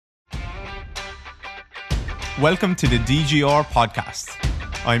Welcome to the DGR podcast.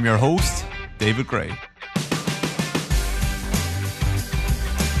 I'm your host, David Gray.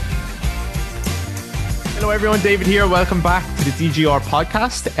 Hello everyone, David here. Welcome back to the DGR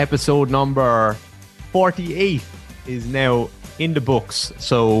podcast. Episode number 48 is now in the books.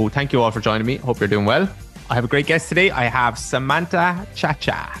 So thank you all for joining me. Hope you're doing well. I have a great guest today. I have Samantha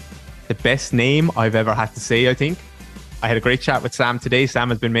Chacha. The best name I've ever had to say, I think. I had a great chat with Sam today. Sam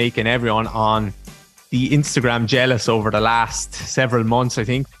has been making everyone on the Instagram jealous over the last several months, I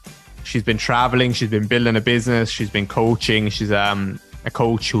think. She's been traveling, she's been building a business, she's been coaching. She's a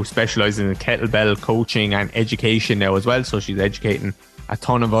coach who specializes in kettlebell coaching and education now as well. So she's educating a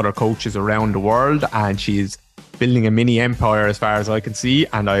ton of other coaches around the world, and she's building a mini empire as far as I can see.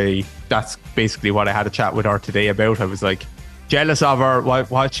 And that's basically what I had a chat with her today about. I was like jealous of her,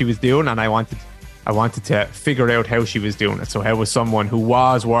 what she was doing, and I wanted to figure out how she was doing it. So how was someone who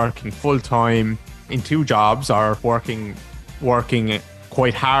was working full-time in two jobs, or working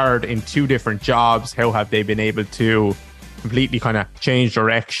quite hard in two different jobs, how have they been able to completely kind of change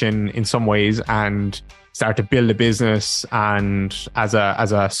direction in some ways and start to build a business, and as a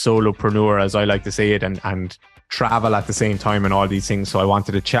solopreneur, as I like to say it, and travel at the same time and all these things. So I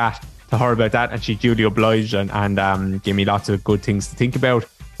wanted to chat to her about that, and she duly obliged and gave me lots of good things to think about.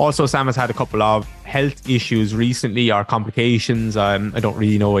 Also, Sam has had a couple of health issues recently, or complications. I don't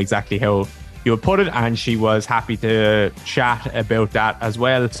really know exactly how you would put it, and she was happy to chat about that as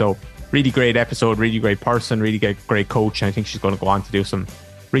well. So really great episode, really great person, really great coach. And I think she's going to go on to do some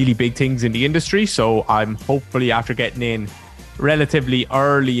really big things in the industry. So I'm hopefully, after getting in relatively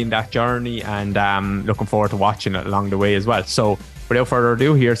early in that journey, and looking forward to watching it along the way as well. So without further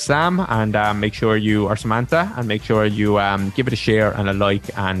ado, here's Sam, and make sure you are Samantha, and make sure you give it a share and a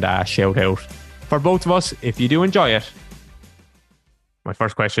like and a shout out for both of us if you do enjoy it. My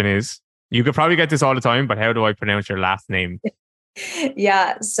first question is, you could probably get this all the time, but how do I pronounce your last name?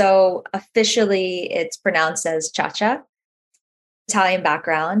 Yeah, so officially it's pronounced as Chacha, Italian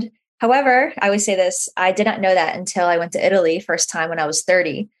background. However, I always say this, I did not know that until I went to Italy first time when I was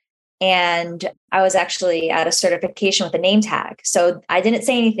 30. And I was actually at a certification with a name tag. So I didn't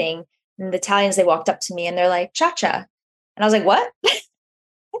say anything. And the Italians, they walked up to me and they're like, Chacha. And I was like, what?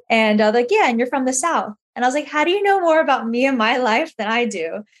 And I was like, yeah, and you're from the South. And I was like, how do you know more about me and my life than I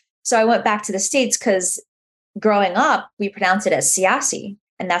do? So I went back to the States because growing up, we pronounce it as Siassi,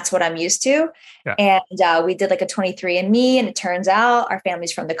 and that's what I'm used to. Yeah. And we did like a 23andMe, and it turns out our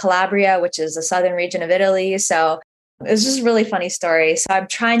family's from the Calabria, which is the southern region of Italy. So it was just a really funny story. So I'm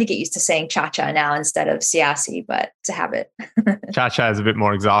trying to get used to saying Chacha now instead of Siassi, but it's a habit. Chacha is a bit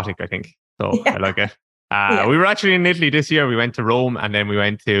more exotic, I think. So yeah. I like it. We were actually in Italy this year. We went to Rome, and then we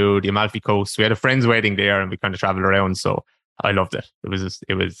went to the Amalfi Coast. We had a friend's wedding there, and we kind of traveled around. So I loved it.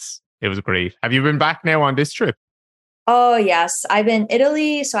 It was great. Have you been back now on this trip? Oh, yes. I've been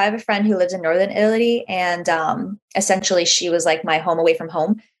Italy. So I have a friend who lives in northern Italy, and essentially she was like my home away from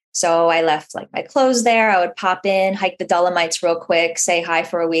home. So I left like my clothes there. I would pop in, hike the Dolomites real quick, say hi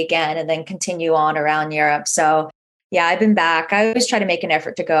for a weekend, and then continue on around Europe. So yeah, I've been back. I always try to make an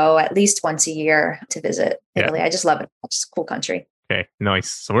effort to go at least once a year to visit Italy. I just love it. It's a cool country. Okay, nice.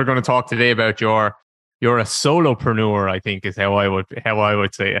 So we're going to talk today about you're a solopreneur, I think is how I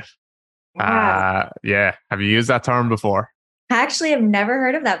would say it. Wow. Yeah. Have you used that term before? I actually have never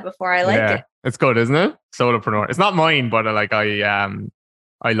heard of that before. I like it. It's good, isn't it? Solopreneur. It's not mine, but I like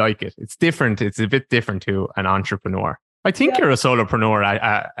it. It's different. It's a bit different to an entrepreneur. I think you're a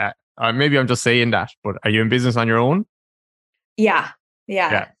solopreneur. Maybe I'm just saying that, but are you in business on your own? Yeah.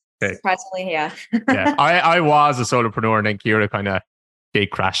 Okay. Surprisingly, yeah. Yeah. I was a solopreneur, and then Kira kind of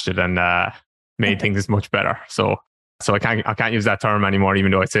gate crashed it and made things much better. So I can't use that term anymore,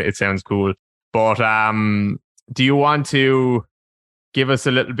 even though it sounds cool. But do you want to give us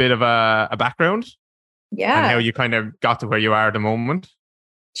a little bit of a background? Yeah. And how you kind of got to where you are at the moment?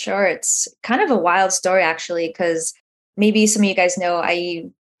 Sure. It's kind of a wild story, actually, because maybe some of you guys know I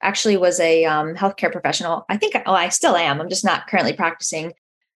actually was a healthcare professional. I still am. I'm just not currently practicing.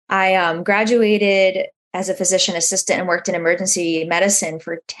 I graduated as a physician assistant and worked in emergency medicine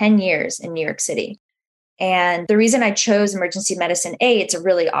for 10 years in New York City. And the reason I chose emergency medicine, it's a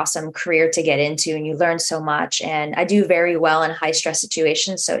really awesome career to get into, and you learn so much. And I do very well in high stress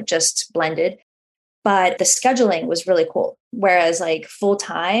situations, so it just blended. But the scheduling was really cool. Whereas like full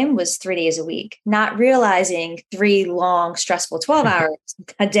time was 3 days a week, not realizing 3 long, stressful 12 hours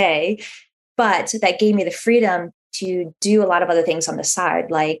a day. But that gave me the freedom to do a lot of other things on the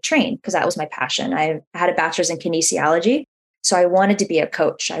side, like train, because that was my passion. I had a bachelor's in kinesiology. So I wanted to be a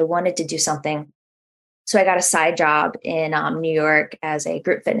coach. I wanted to do something. So I got a side job in New York as a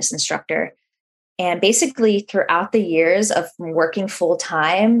group fitness instructor. And basically throughout the years of working full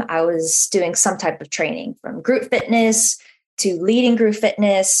time, I was doing some type of training, from group fitness to leading group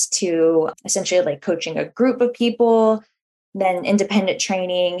fitness to essentially like coaching a group of people, then independent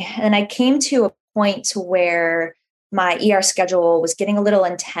training. And I came to a point where my ER schedule was getting a little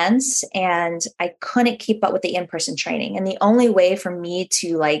intense and I couldn't keep up with the in-person training. And the only way for me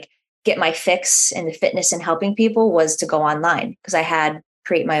to like get my fix in the fitness and helping people was to go online, because I had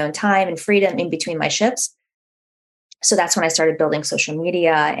create my own time and freedom in between my shifts. So that's when I started building social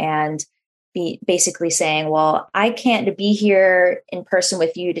media and basically saying, well, I can't be here in person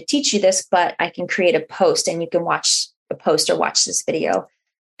with you to teach you this, but I can create a post and you can watch a post or watch this video.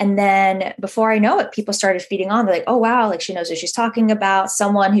 And then before I know it, people started feeding on. They're like, oh, wow, like she knows what she's talking about.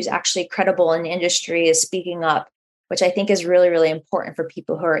 Someone who's actually credible in the industry is speaking up, which I think is really, really important for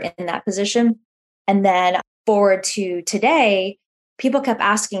people who are in that position. And then forward to today, people kept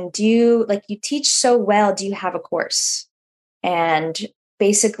asking, you teach so well, do you have a course? And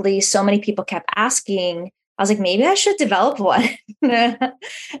basically so many people kept asking, I was like, maybe I should develop one.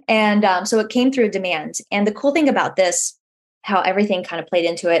 And so it came through demand. And the cool thing about this, how everything kind of played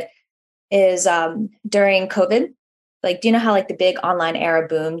into it, is during COVID, like, do you know how like the big online era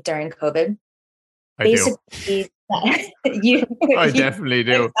boomed during COVID? I Basically, do. I definitely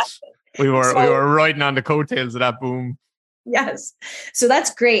do. Exactly. We were riding on the coattails of that boom. Yes. So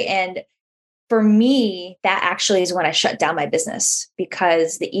that's great. And for me, that actually is when I shut down my business,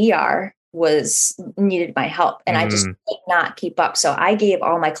 because the ER needed my help and I just could not keep up. So I gave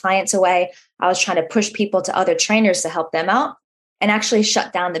all my clients away. I was trying to push people to other trainers to help them out, and actually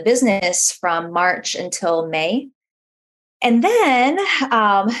shut down the business from March until May. And then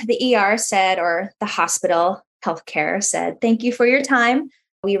the ER said, or the hospital healthcare said, thank you for your time.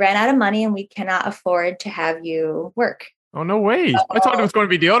 We ran out of money and we cannot afford to have you work. Oh, no way. I thought it was going to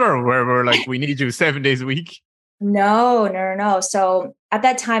be the other, where we're like, we need you 7 days a week. No. So at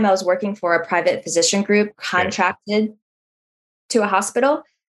that time, I was working for a private physician group contracted to a hospital.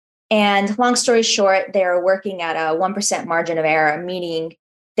 And long story short, they were working at a 1% margin of error, meaning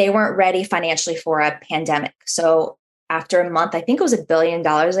they weren't ready financially for a pandemic. So after a month, I think it was $1 billion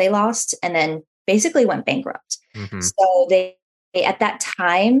they lost, and then basically went bankrupt. Mm-hmm. So they, at that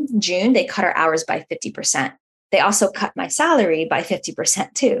time, June, they cut our hours by 50%. They also cut my salary by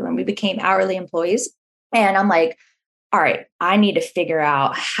 50% too. And we became hourly employees. And I'm like, all right, I need to figure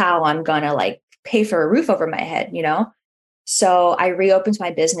out how I'm going to like pay for a roof over my head, you know? So I reopened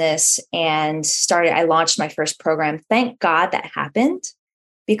my business and I launched my first program. Thank God that happened,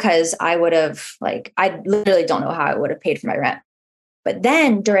 because I literally don't know how I would have paid for my rent. But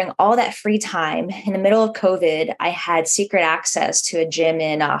then during all that free time in the middle of COVID, I had secret access to a gym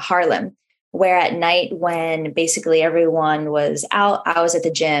in Harlem, where at night, when basically everyone was out, I was at the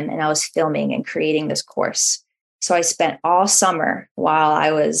gym and I was filming and creating this course. So I spent all summer while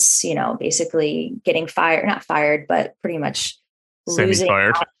I was, basically getting not fired, but pretty much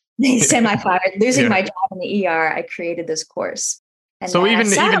semi-fired, losing my job in the ER. I created this course. And so even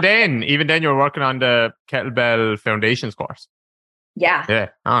then you were working on the Kettlebell Foundations course. Yeah. Yeah.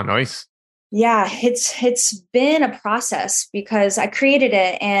 Oh, nice. Yeah, it's been a process, because I created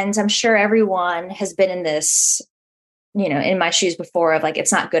it, and I'm sure everyone has been in this, in my shoes before, of like,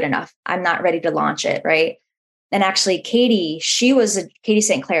 it's not good enough. I'm not ready to launch it. Right. And actually Katie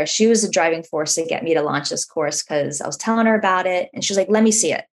St. Clair, she was the driving force to get me to launch this course, because I was telling her about it and she was like, let me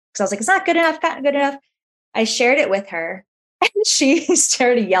see it. Because I was like, it's not good enough. I shared it with her and she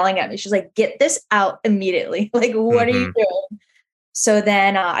started yelling at me. She's like, get this out immediately. Like, what are you doing? So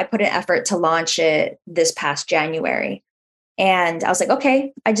then I put an effort to launch it this past January. And I was like,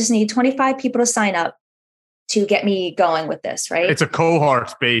 okay, I just need 25 people to sign up to get me going with this, right? It's a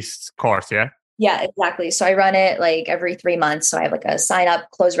cohort-based course, yeah? Yeah, exactly. So I run it like every 3 months. So I have like a sign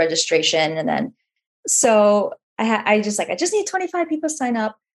up, close registration. And then, so I just need 25 people to sign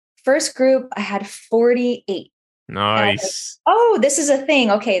up. First group, I had 48. Nice. Like, oh, this is a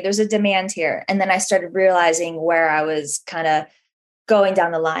thing. Okay, there's a demand here. And then I started realizing where I was kind of going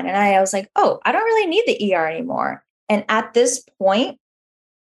down the line. And I was like, oh, I don't really need the ER anymore. And at this point,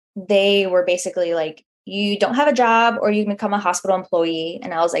 they were basically like, you don't have a job or you can become a hospital employee.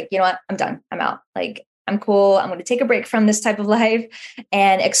 And I was like, you know what? I'm done. I'm out. Like, I'm cool. I'm going to take a break from this type of life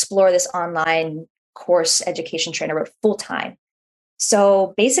and explore this online course education trainer full time.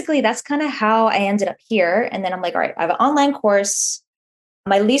 So basically that's kind of how I ended up here. And then I'm like, all right, I have an online course.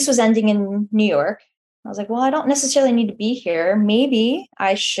 My lease was ending in New York. I was like, well, I don't necessarily need to be here. Maybe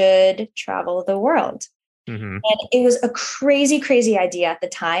I should travel the world. Mm-hmm. And it was a crazy, crazy idea at the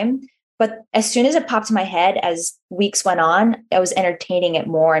time. But as soon as it popped in my head, as weeks went on, I was entertaining it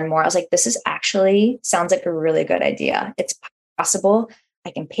more and more. I was like, this is actually sounds like a really good idea. It's possible.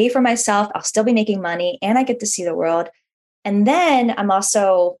 I can pay for myself. I'll still be making money and I get to see the world. And then I'm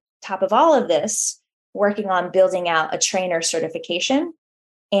also, top of all of this, working on building out a trainer certification.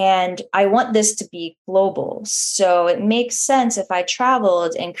 And I want this to be global. So it makes sense if I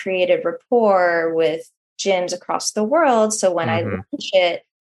traveled and created rapport with gyms across the world. So when I launch it,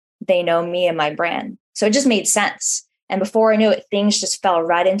 they know me and my brand. So it just made sense. And before I knew it, things just fell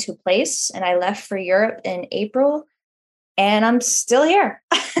right into place. And I left for Europe in April and I'm still here.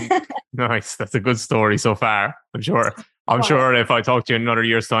 Nice. That's a good story so far. I'm sure if I talk to you in another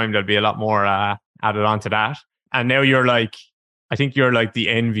year's time, there'll be a lot more added on to that. And now I think you're like the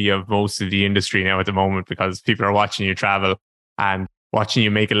envy of most of the industry now at the moment, because people are watching you travel and watching you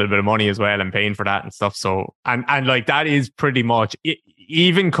make a little bit of money as well and paying for that and stuff. So, and like that is pretty much it,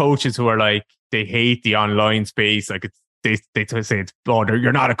 even coaches who are like, they hate the online space. Like they say it's, oh,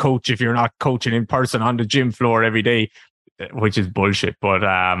 you're not a coach if you're not coaching in person on the gym floor every day, which is bullshit. But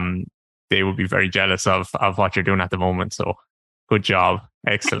they would be very jealous of what you're doing at the moment. So good job.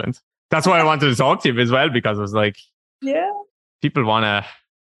 Excellent. That's why I wanted to talk to you as well, because I was like, yeah, people want to,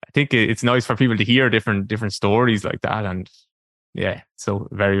 I think it's nice for people to hear different stories like that. And yeah, so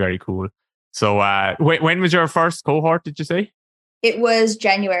very, very cool. So when was your first cohort, did you say? It was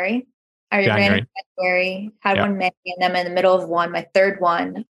January. I ran in January, had one May, and I'm in the middle of my third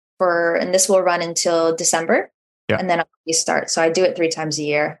one and this will run until December. Yeah. And then I'll restart. So I do it 3 times a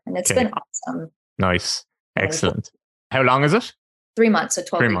year and it's been awesome. Nice. Excellent. How long is it? 3 months. So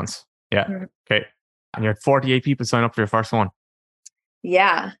 12 3 weeks. months. Yeah. Mm-hmm. Okay. And you had 48 people sign up for your first one.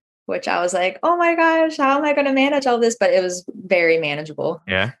 Yeah. Which I was like, oh my gosh, how am I going to manage all this? But it was very manageable.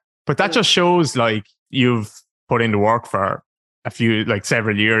 Yeah. But that just shows like you've put in the work for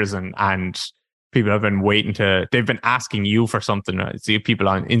several years and people have been they've been asking you for something. I see people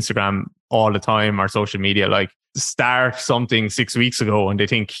on Instagram all the time or social media, like start something 6 weeks ago and they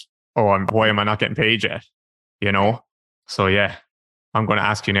think, oh, why am I not getting paid yet? You know? So yeah, I'm going to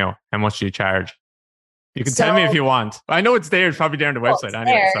ask you now, how much do you charge? You can tell me if you want. I know it's there. It's probably there on the website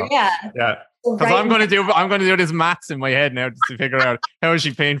anyway. So, yeah. Because I'm going to do this maths in my head now to figure out how is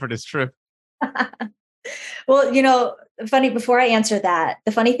she paying for this trip. Well, funny, before I answer that,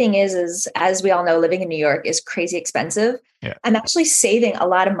 the funny thing is as we all know, living in New York is crazy expensive. Yeah. I'm actually saving a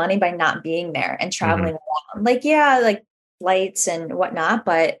lot of money by not being there and traveling around. Like flights and whatnot,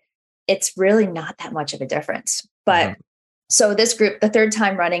 but it's really not that much of a difference. But so this group, the third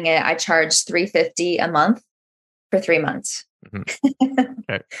time running it, I charged $350 a month for 3 months.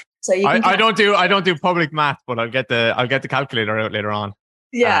 Okay. So I don't do public math, but I'll get the calculator out later on.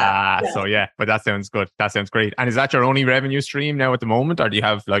 Yeah. So yeah, but that sounds good. That sounds great. And is that your only revenue stream now at the moment, or do you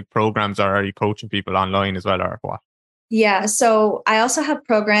have like programs, or are you coaching people online as well, or what? Yeah. So I also have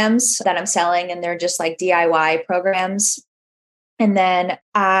programs that I'm selling, and they're just like DIY programs. And then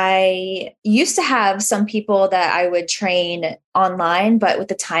I used to have some people that I would train online, but with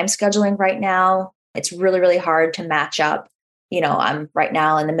the time scheduling right now, it's really, really hard to match up. I'm right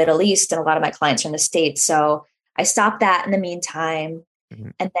now in the Middle East and a lot of my clients are in the States. So I stopped that in the meantime.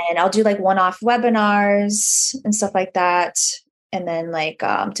 And then I'll do like one-off webinars and stuff like that. And then like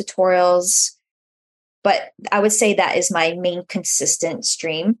tutorials. But I would say that is my main consistent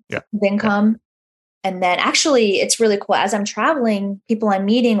stream of income. And then actually, it's really cool. As I'm traveling, people I'm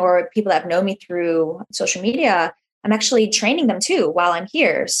meeting or people that have known me through social media, I'm actually training them too while I'm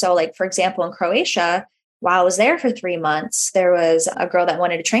here. So like, for example, in Croatia, while I was there for 3 months, there was a girl that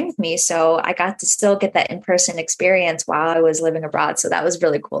wanted to train with me. So I got to still get that in-person experience while I was living abroad. So that was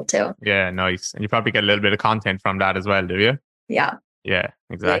really cool too. Yeah, nice. And you probably get a little bit of content from that as well, do you? Yeah. Yeah,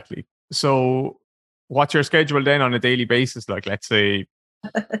 exactly. Yeah. So what's your schedule then on a daily basis? Like, let's say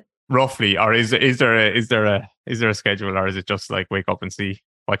roughly, or is there a schedule, or is it just like wake up and see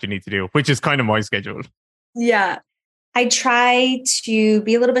what you need to do, which is kind of my schedule? Yeah. I try to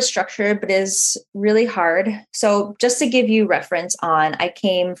be a little bit structured, but it is really hard. So just to give you reference I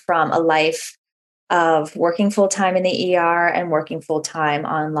came from a life of working full-time in the ER and working full-time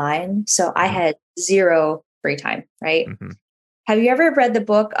online. So I had zero free time, right? Have you ever read the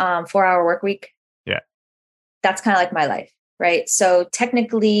book, 4 Hour Workweek? Yeah. That's kind of like my life, right? So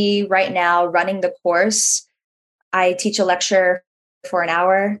technically right now running the course, I teach a lecture for an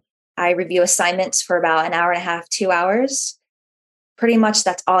hour. I review assignments for about an hour and a half, 2 hours. Pretty much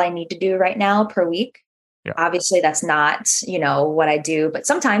that's all I need to do right now per week. Yeah. Obviously, that's not, what I do, but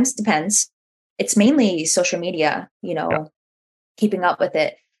sometimes depends. It's mainly social media, keeping up with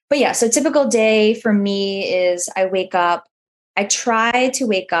it. But yeah, so typical day for me is I try to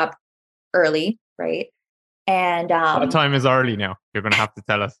wake up early, right? And What time is early now? You're going to have to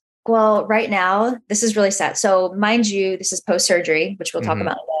tell us. well, right now, this is really sad. So mind you, this is post-surgery, which we'll talk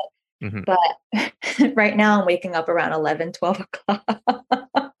about in a bit. But right now I'm waking up around 11, 12 o'clock.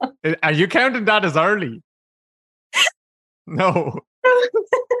 Are you counting that as early? No.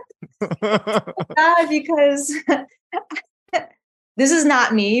 Because this is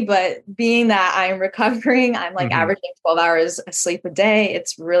not me, but being that I'm recovering, I'm like averaging 12 hours of sleep a day.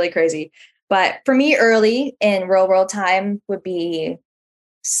 It's really crazy. But for me, early in real world time would be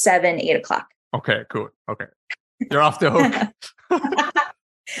 7, 8 o'clock. Okay, cool. Okay. You're off the hook.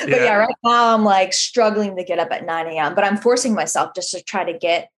 But yeah, right now I'm like struggling to get up at 9 a.m. But I'm forcing myself just to try to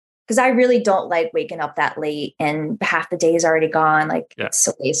get, because I really don't like waking up that late and half the day is already gone. Like it's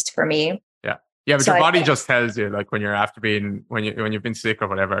a waste for me. Yeah, but so your body just tells you, like when you're after being, when you've been sick or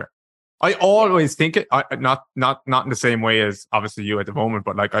whatever. I always think it, not in the same way as obviously you at the moment,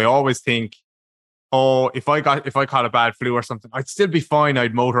 but like I always think, oh, if I caught a bad flu or something, I'd still be fine.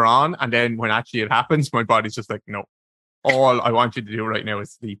 I'd motor on, and then when actually it happens, my body's just like, no. All I want you to do right now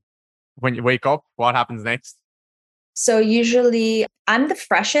is sleep. When you wake up, what happens next? So usually I'm the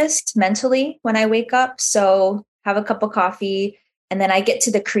freshest mentally when I wake up. So have a cup of coffee. And then I get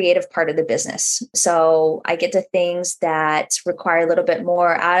to the creative part of the business. So I get to things that require a little bit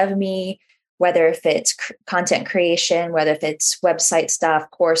more out of me, whether if it's content creation, whether if it's website stuff,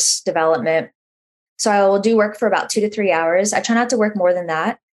 course development. So I will do work for about 2 to 3 hours. I try not to work more than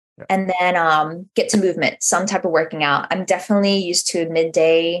that. Yeah. And then get to movement, some type of working out. I'm definitely used to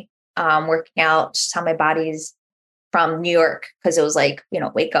midday working out, just how my body's from New York, because it was like,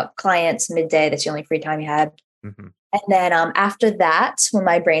 wake up clients midday. That's the only free time you had. Mm-hmm. And then after that, when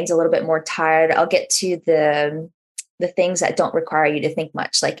my brain's a little bit more tired, I'll get to the things that don't require you to think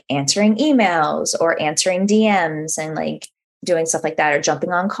much, like answering emails or answering DMs and like doing stuff like that or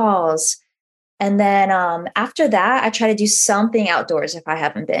jumping on calls. And then after that, I try to do something outdoors if I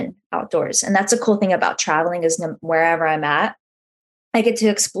haven't been outdoors. And that's a cool thing about traveling is wherever I'm at, I get to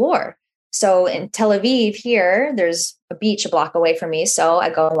explore. So in Tel Aviv here, there's a beach a block away from me. So I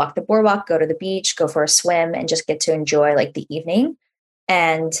go and walk the boardwalk, go to the beach, go for a swim, and just get to enjoy like the evening.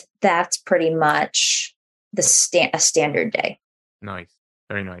 And that's pretty much a standard day. Nice.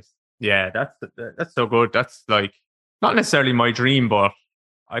 Very nice. Yeah, that's so good. That's like not necessarily my dream, but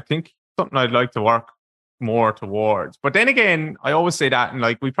I think something I'd like to work more towards. But then again, I always say that, and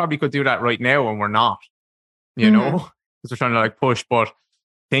like we probably could do that right now and we're not, know, because we're trying to like push. But I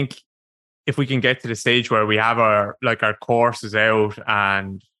think if we can get to the stage where we have our courses out,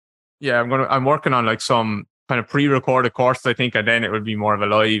 and I'm working on like some kind of pre-recorded courses, I think, and then it would be more of a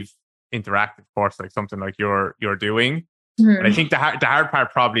live interactive course, like something like you're doing. And I think the hard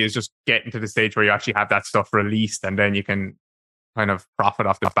part probably is just getting to the stage where you actually have that stuff released, and then you can kind of profit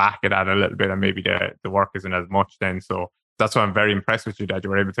off the back of that a little bit, and maybe the work isn't as much then. So that's why I'm very impressed with you that you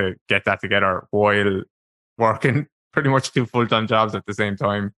were able to get that together while working pretty much 2 full-time jobs at the same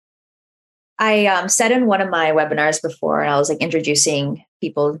time. I said in one of my webinars before, and I was like introducing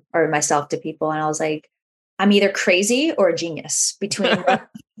people or myself to people, and I was like, I'm either crazy or a genius between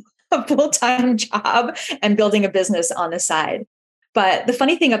a full-time job and building a business on the side. But the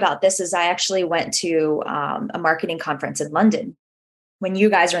funny thing about this is I actually went to a marketing conference in London when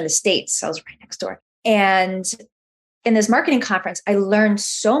you guys were in the States. I was right next door. And in this marketing conference, I learned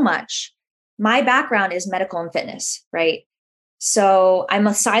so much. My background is medical and fitness, right? So I'm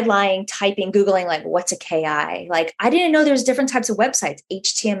a sideline typing, Googling, like, what's a KI? Like, I didn't know there's different types of websites,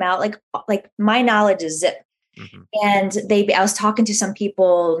 HTML, like my knowledge is zip. Mm-hmm. And I was talking to some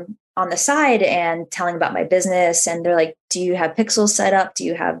people on the side and telling about my business. And they're like, do you have pixels set up?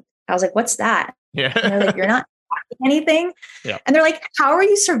 I was like, what's that? Yeah. And they're like, you're not anything. Yeah. And they're like, how are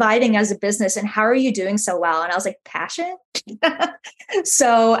you surviving as a business and how are you doing so well? And I was like, passion.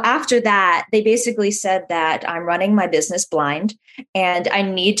 So after that, they basically said that I'm running my business blind and I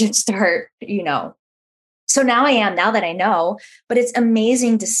need to start, so now that I know, but it's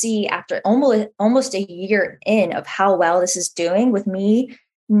amazing to see after almost a year in of how well this is doing with me,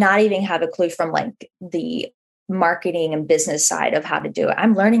 not even have a clue from like the marketing and business side of how to do it.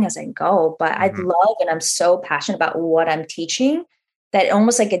 I'm learning as I go, but I love and I'm so passionate about what I'm teaching that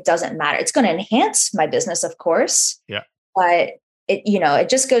almost like it doesn't matter. It's going to enhance my business, of course. Yeah. But it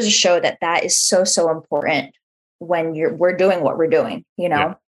just goes to show that is so, so important when we're doing what we're doing,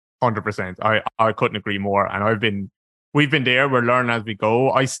 Yeah, 100%. I couldn't agree more. And we've been there. We're learning as we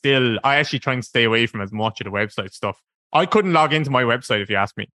go. I actually try and stay away from as much of the website stuff. I couldn't log into my website if you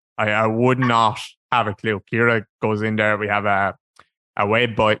asked me. I would not have a clue. Kira goes in there. We have a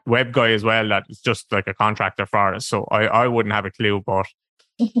web guy as well that is just like a contractor for us. So I wouldn't have a clue, but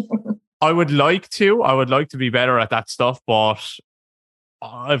I would like to. I would like to be better at that stuff, but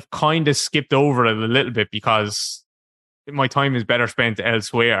I've kind of skipped over it a little bit because my time is better spent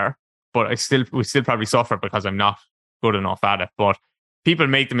elsewhere. But we still probably suffer because I'm not good enough at it. But people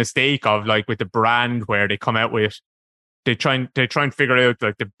make the mistake of like with the brand where they come out with, they try and figure out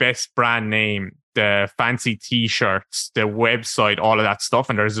like the best brand name, the fancy t-shirts, the website, all of that stuff,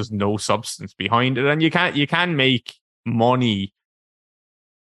 and there's just no substance behind it. And you can make money,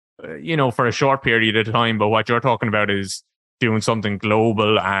 for a short period of time. But what you're talking about is doing something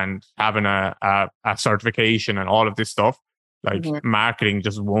global and having a certification and all of this stuff. Like marketing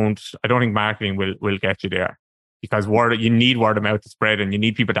just won't. I don't think marketing will get you there, because you need word of mouth to spread, and you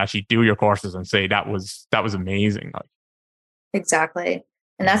need people to actually do your courses and say that was amazing. Like, exactly.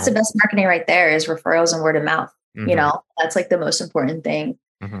 And that's the best marketing right there, is referrals and word of mouth. That's like the most important thing.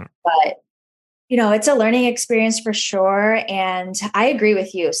 But it's a learning experience for sure. And I agree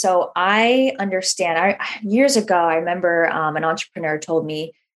with you. So I understand. Years ago, I remember an entrepreneur told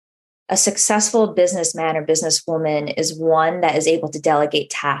me a successful businessman or businesswoman is one that is able to delegate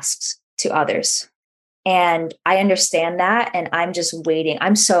tasks to others. And I understand that. And I'm just waiting.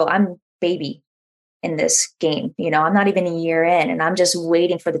 I'm baby in this game. I'm not even a year in, and I'm just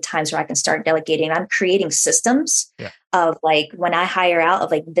waiting for the times where I can start delegating. I'm creating systems of like, when I hire out,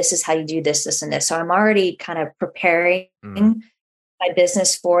 of like, this is how you do this, this, and this. So I'm already kind of preparing my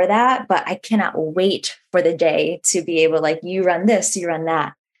business for that, but I cannot wait for the day to be able, like, you run this, you run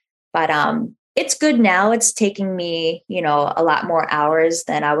that. But it's good now. It's taking me, a lot more hours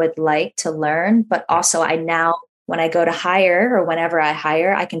than I would like to learn. But also when I go to hire, or whenever I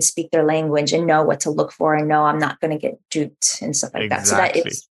hire, I can speak their language and know what to look for, and know I'm not going to get duped and stuff like that. So that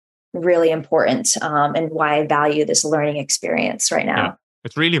is really important, and why I value this learning experience right now. Yeah.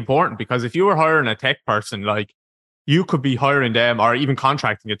 It's really important, because if you were hiring a tech person, like, you could be hiring them, or even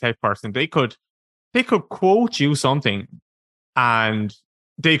contracting a tech person, they could quote you something, and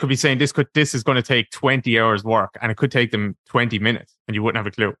they could be saying this is going to take 20 hours work, and it could take them 20 minutes, and you wouldn't have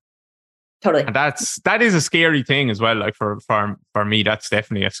a clue. Totally. And that is a scary thing as well. Like for me, that's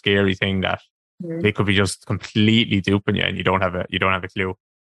definitely a scary thing, that they could be just completely duping you, and you don't have a clue.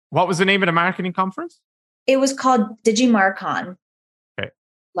 What was the name of the marketing conference? It was called DigimarCon. Okay.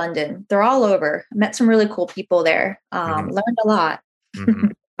 London. They're all over. I met some really cool people there. Learned a lot.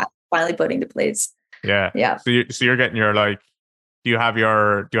 Finally putting to place. Yeah. Yeah. So you're getting your, like, do you have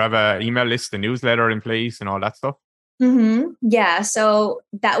an email list, a newsletter in place, and all that stuff? Yeah. So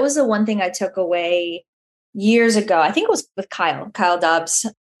that was the one thing I took away years ago. I think it was with Kyle Dobbs,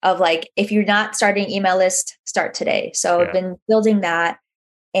 of like, if you're not starting email list, start today. So I've been building that.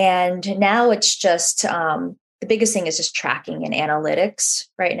 And now it's just, the biggest thing is just tracking and analytics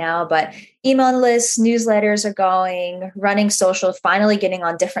right now. But email lists, newsletters are going, running social, finally getting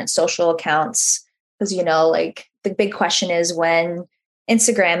on different social accounts. Because, like, the big question is, when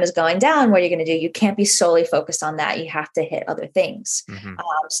Instagram is going down, what are you going to do? You can't be solely focused on that. You have to hit other things,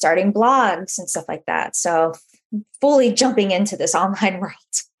 starting blogs and stuff like that. So fully jumping into this online world.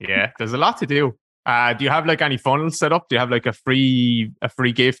 Yeah, there's a lot to do. Do you have like any funnels set up? Do you have like a free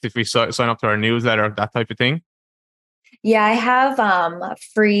gift if we sign up to our newsletter, that type of thing? Yeah, I have a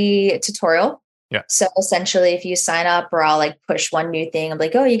free tutorial. Yeah. So essentially, if you sign up, or I'll like push one new thing, I'm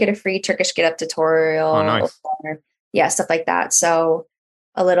like, oh, you get a free Turkish get up tutorial. Oh, nice. Or, stuff like that. So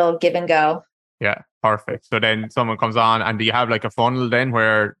a little give and go. Yeah, perfect. So then someone comes on, and do you have like a funnel then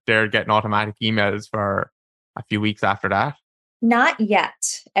where they're getting automatic emails for a few weeks after that? Not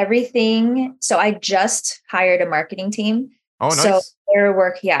yet. Everything. So I just hired a marketing team. Oh, nice. So their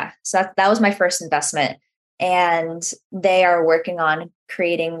work. Yeah. So that was my first investment. And they are working on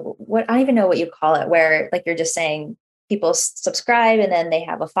creating what, I don't even know what you call it, where like you're just saying people subscribe and then they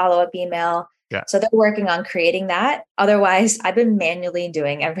have a follow-up email. Yeah. So they're working on creating that. Otherwise, I've been manually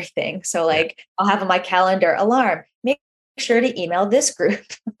doing everything. So like I'll have on my calendar alarm, make sure to email this group.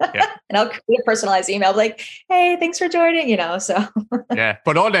 And I'll create a personalized email like, hey, thanks for joining, so. Yeah.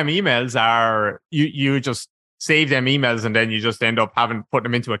 But all them emails are, you just save them emails, and then you just end up put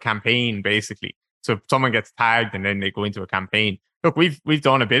them into a campaign, basically. So if someone gets tagged and then they go into a campaign. Look, we've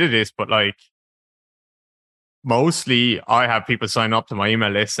done a bit of this, but like mostly I have people sign up to my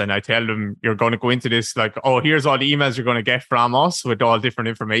email list, and I tell them, you're going to go into this like, oh, here's all the emails you're going to get from us with all different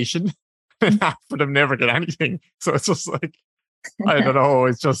information. And half of them never get anything. So it's just like, I don't know.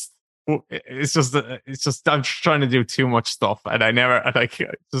 It's just I'm trying to do too much stuff, and I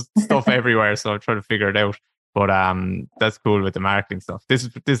just stuff everywhere. So I'm trying to figure it out. But that's cool with the marketing stuff. This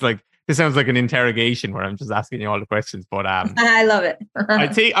sounds like an interrogation where I'm just asking you all the questions. But I love it.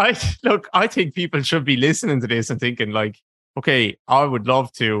 I think people should be listening to this and thinking like, okay, I would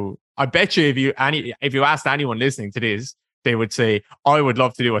love to I bet you if you asked anyone listening to this, they would say, I would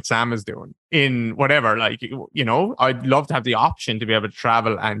love to do what Sam is doing in whatever. Like, I'd love to have the option to be able to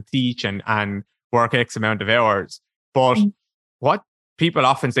travel and teach and work X amount of hours. But what people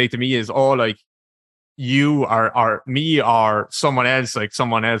often say to me is, oh, like, you are me or someone else, like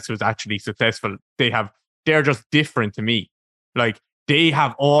someone else who's actually successful, they're just different to me. Like, they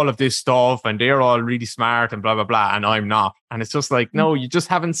have all of this stuff and they're all really smart and blah, blah, blah. And I'm not. And it's just like, no, you just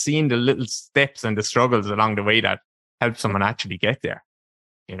haven't seen the little steps and the struggles along the way that help someone actually get there,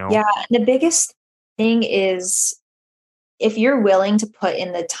 Yeah. The biggest thing is if you're willing to put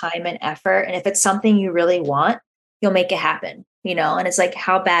in the time and effort, and if it's something you really want, you'll make it happen, and it's like,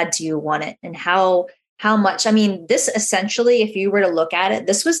 how bad do you want it? And how much? I mean, this essentially, if you were to look at it,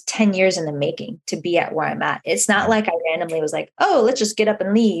 this was 10 years in the making to be at where I'm at. It's not like I randomly was like, oh, let's just get up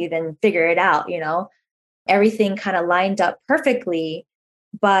and leave and figure it out. Everything kind of lined up perfectly.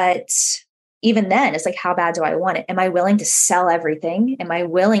 But even then, it's like, how bad do I want it? Am I willing to sell everything? Am I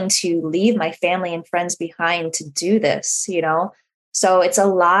willing to leave my family and friends behind to do this? So it's a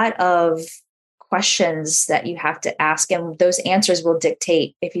lot of questions that you have to ask, and those answers will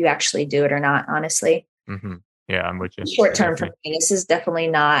dictate if you actually do it or not, honestly. Mm-hmm. Yeah, I'm with you. Short term for me, this is definitely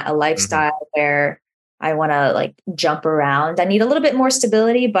not a lifestyle where I want to like jump around. I need a little bit more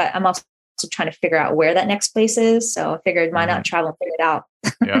stability, but I'm also trying to figure out where that next place is. So I figured why not travel and figure it out.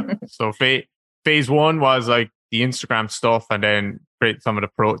 Yeah. So phase one was like the Instagram stuff, and then create some of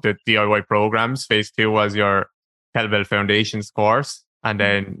the DIY programs. Phase two was your Kettlebell Foundations course. And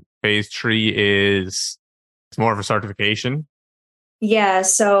then phase three it's more of a certification. Yeah.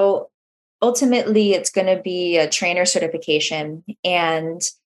 So ultimately it's going to be a trainer certification. And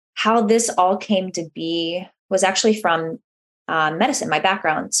how this all came to be was actually from medicine, my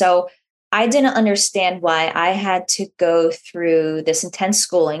background. So I didn't understand why I had to go through this intense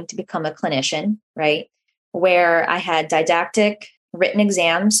schooling to become a clinician, right? Where I had didactic written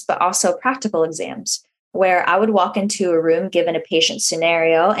exams, but also practical exams, where I would walk into a room given a patient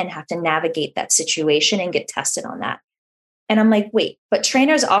scenario and have to navigate that situation and get tested on that. And I'm like, wait, but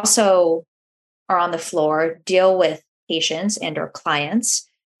trainers also are on the floor, deal with patients and or clients,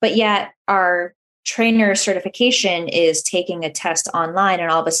 but yet our trainer certification is taking a test online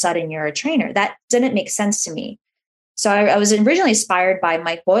and all of a sudden you're a trainer. That didn't make sense to me. So I was originally inspired by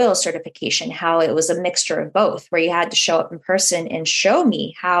Mike Boyle's certification, how it was a mixture of both, where you had to show up in person and show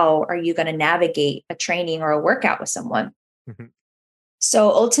me how are you going to navigate a training or a workout with someone. Mm-hmm. So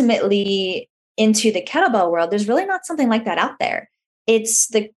ultimately into the kettlebell world, there's really not something like that out there. It's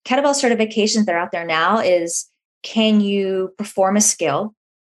the kettlebell certifications that are out there now is, can you perform a skill?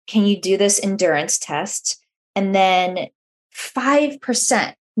 Can you do this endurance test? And then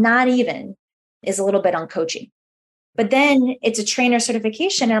 5%, not even, is a little bit on coaching. But then it's a trainer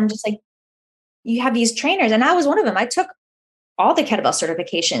certification. And I'm just like, you have these trainers. And I was one of them. I took all the kettlebell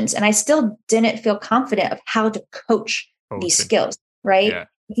certifications and I still didn't feel confident of how to coach these skills, right? Yeah.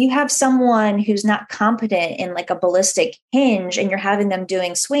 If you have someone who's not competent in like a ballistic hinge and you're having them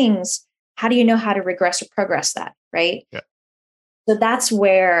doing swings, how do you know how to regress or progress that, right? Yeah. So that's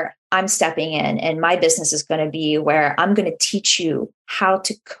where I'm stepping in, and my business is going to be where I'm going to teach you how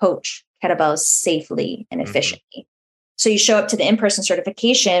to coach kettlebells safely and efficiently. Mm-hmm. So you show up to the in-person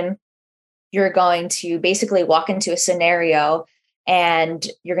certification, you're going to basically walk into a scenario and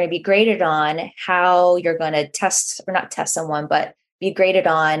you're going to be graded on how you're going to test, or not test someone, but be graded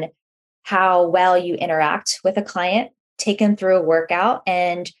on how well you interact with a client, take them through a workout.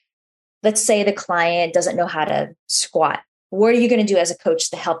 And let's say the client doesn't know how to squat. What are you going to do as a coach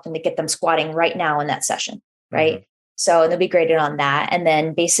to help them to get them squatting right now in that session, right? Mm-hmm. So they'll be graded on that, and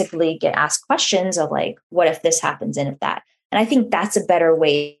then basically get asked questions of like, what if this happens and if that? And I think that's a better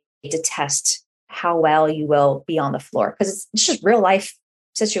way to test how well you will be on the floor, because it's just real life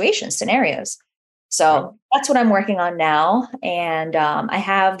situations, scenarios. So that's what I'm working on now. And I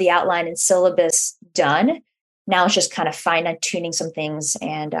have the outline and syllabus done. Now it's just kind of fine tuning some things,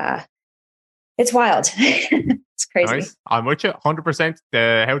 and it's wild. It's crazy. Nice. I'm with you 100%.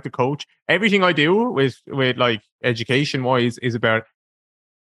 How to coach. Everything I do with like education wise is about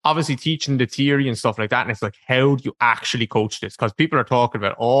obviously teaching the theory and stuff like that. And it's like, how do you actually coach this? Because people are talking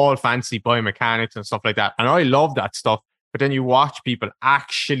about all fancy biomechanics and stuff like that. And I love that stuff. But then you watch people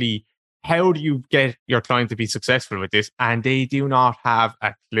actually, how do you get your client to be successful with this? And they do not have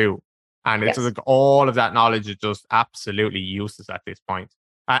a clue. And it's like all of that knowledge is just absolutely useless at this point.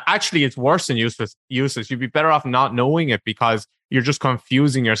 Actually, it's worse than useless. You'd be better off not knowing it, because you're just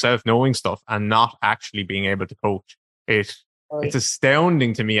confusing yourself knowing stuff and not actually being able to coach. It's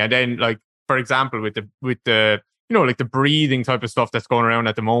astounding to me. And then, like, for example, with the like the breathing type of stuff that's going around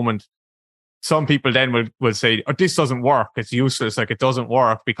at the moment. Some people then will say, oh, this doesn't work. It's useless. Like, it doesn't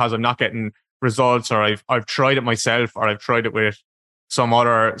work because I'm not getting results, or I've tried it myself, or I've tried it with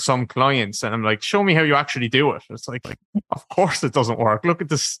some clients. And I'm like, show me how you actually do it. It's like, of course it doesn't work. Look at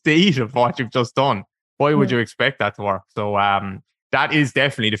the state of what you've just done. Why would you expect that to work? So that is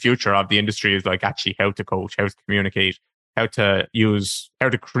definitely the future of the industry, is like actually how to coach, how to communicate, how to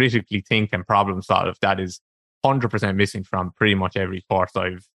critically think and problem solve. That is 100% missing from pretty much every course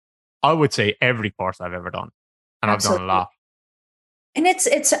I would say every course I've ever done. And Absolutely. I've done a lot. And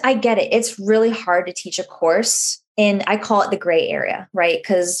I get it. It's really hard to teach a course, and I call it the gray area, right?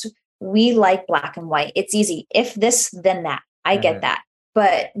 Because we like black and white. It's easy. If this, then that. I get that.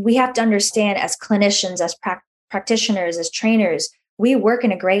 But we have to understand, as clinicians, as practitioners, as trainers, we work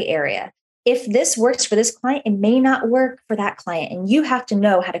in a gray area. If this works for this client, it may not work for that client. And you have to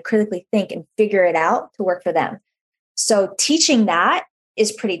know how to critically think and figure it out to work for them. So teaching that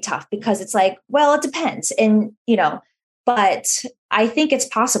is pretty tough, because it's like, well, it depends. And, but I think it's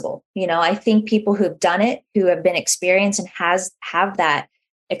possible. I think people who've done it, who have been experienced and have that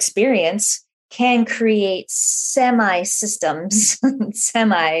experience, can create semi-systems,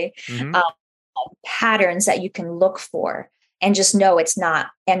 patterns that you can look for, and just know it's not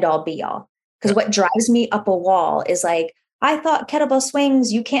end all be all. Because what drives me up a wall is like, I thought kettlebell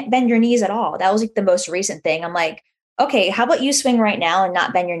swings, you can't bend your knees at all. That was like the most recent thing. I'm like, okay, how about you swing right now and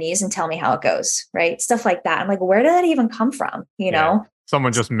not bend your knees and tell me how it goes, right? Stuff like that. I'm like, where did that even come from? know?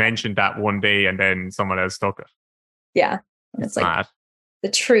 Someone just mentioned that one day and then someone else took it. Yeah. And it's like the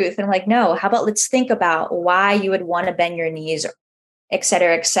truth. And I'm like, no, how about let's think about why you would want to bend your knees, et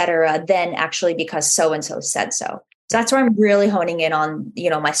cetera, then actually because so-and-so said so. So that's where I'm really honing in on,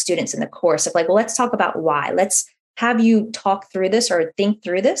 my students in the course of like, well, let's talk about why. Let's have you talk through this or think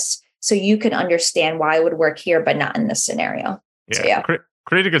through this, so you can understand why it would work here, but not in this scenario. Yeah. So,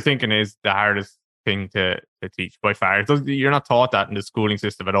 critical thinking is the hardest thing to teach by far. You're not taught that in the schooling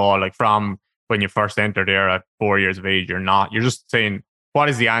system at all. Like, from when you first enter there at 4 years of age, you're just saying, what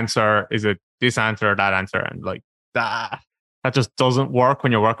is the answer? Is it this answer or that answer? And like that just doesn't work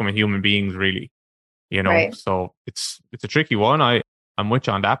when you're working with human beings, really. Right. So it's a tricky one. I'm with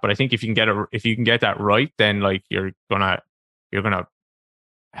you on that, but I think if you can get that right, then like you're gonna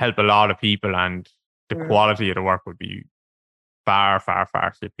help a lot of people, and the quality of the work would be far, far,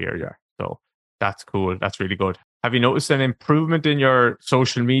 far superior. So that's cool. That's really good. Have you noticed an improvement in your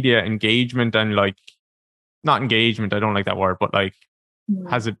social media engagement and like, not engagement, I don't like that word, but like,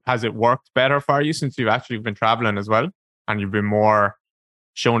 has it worked better for you since you've actually been traveling as well, and you've been more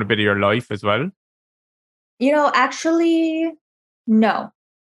showing a bit of your life as well? Actually, no,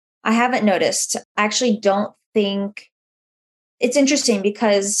 I haven't noticed. I actually don't think. It's interesting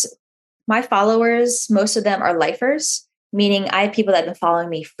because my followers, most of them are lifers, meaning I have people that have been following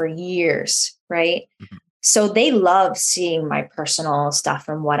me for years, right? Mm-hmm. So they love seeing my personal stuff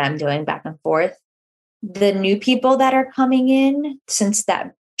and what I'm doing back and forth. The new people that are coming in, since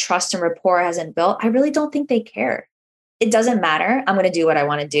that trust and rapport hasn't built, I really don't think they care. It doesn't matter. I'm going to do what I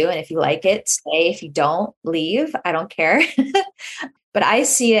want to do. And if you like it, stay. If you don't, leave. I don't care. But I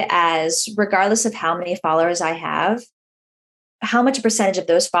see it as, regardless of how many followers I have, how much percentage of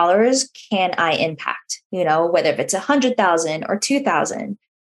those followers can I impact? Whether if it's 100,000 or 2,000,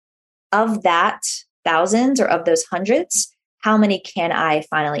 of that thousands or of those hundreds, how many can I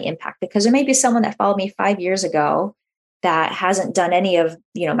finally impact? Because there may be someone that followed me 5 years ago that hasn't done any of,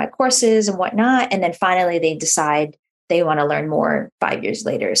 my courses and whatnot. And then finally they decide they want to learn more 5 years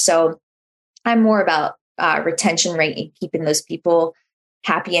later. So I'm more about retention rate and keeping those people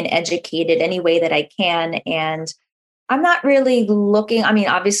happy and educated any way that I can. And I'm not really looking. I mean,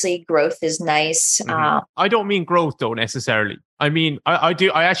 obviously growth is nice. Mm-hmm. I don't mean growth though, necessarily. I mean, I do.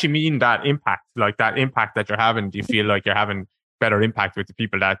 I actually mean that impact, like that impact that you're having. Do you feel like you're having better impact with the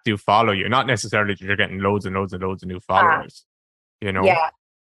people that do follow you? Not necessarily that you're getting loads and loads and loads of new followers, Yeah.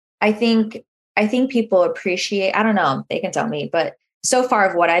 I think people appreciate, I don't know, they can tell me, but so far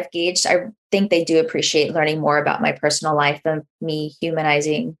of what I've gauged, I think they do appreciate learning more about my personal life and me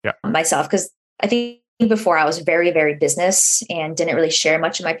humanizing myself. Because I think before I was very, very business and didn't really share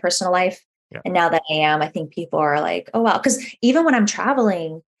much of my personal life. Yeah. And now that I am, I think people are like, oh, wow. Because even when I'm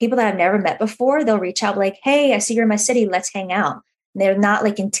traveling, people that I've never met before, they'll reach out like, hey, I see you're in my city. Let's hang out. And they're not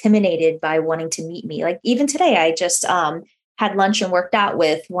like intimidated by wanting to meet me. Like even today, I just had lunch and worked out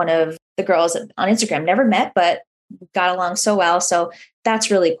with one of the girls on Instagram. Never met, but got along so well. So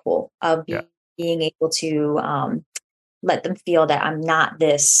that's really cool of being able to let them feel that I'm not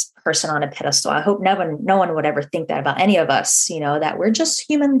this person on a pedestal. I hope no one would ever think that about any of us, that we're just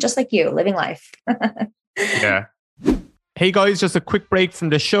human, just like you, living life. Yeah. Hey guys, just a quick break from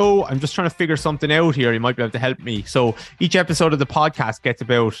the show. I'm just trying to figure something out here. You might be able to help me. So each episode of the podcast gets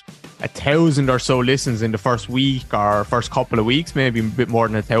about 1,000 or so listens in the first week or first couple of weeks, maybe a bit more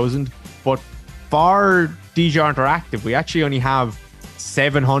than 1,000. But for DGR Interactive, we actually only have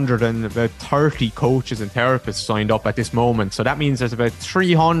 730 coaches and therapists signed up at this moment. So that means there's about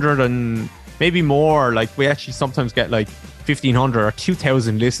 300 and maybe more. Like we actually sometimes get like 1,500 or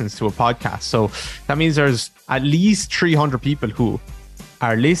 2,000 listens to a podcast. So that means there's at least 300 people who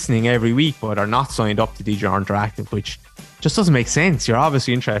are listening every week but are not signed up to DGR Interactive, which just doesn't make sense. You're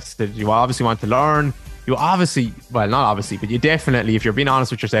obviously interested. You obviously want to learn. You obviously, well, not obviously, but you definitely, if you're being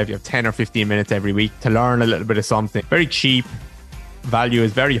honest with yourself, you have 10 or 15 minutes every week to learn a little bit of something. Very cheap. Value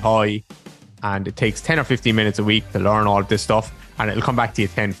is very high. And it takes 10 or 15 minutes a week to learn all of this stuff. And it'll come back to you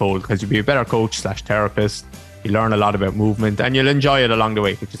tenfold because you'll be a better coach / therapist. You learn a lot about movement and you'll enjoy it along the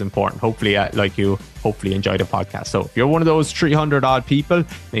way, which is important. Hopefully, hopefully enjoy the podcast. So if you're one of those 300 odd people,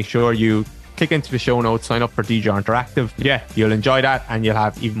 make sure you click into the show notes, sign up for DGR Interactive. Yeah, you'll enjoy that and you'll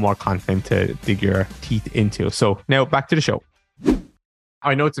have even more content to dig your teeth into. So now back to the show.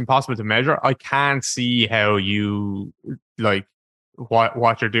 I know it's impossible to measure. I can't see how you like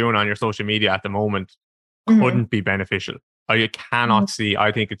what you're doing on your social media at the moment couldn't be beneficial. I cannot see.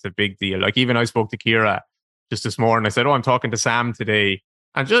 I think it's a big deal. Like even I spoke to Kira just this morning. I said, "Oh, I'm talking to Sam today,"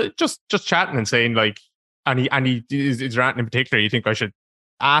 and just chatting and saying like, and he is there anything in particular you think I should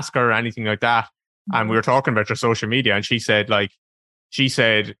ask her or anything like that? And we were talking about your social media, and she said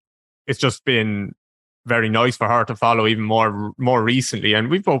it's just been very nice for her to follow even more recently. And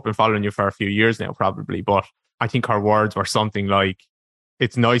we've both been following you for a few years now, probably. But I think her words were something like,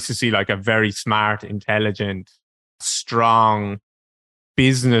 "It's nice to see like a very smart, intelligent, strong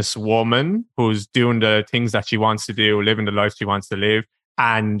businesswoman who's doing the things that she wants to do, living the life she wants to live,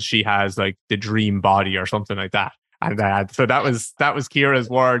 and she has like the dream body," or something like that. And so that was Kira's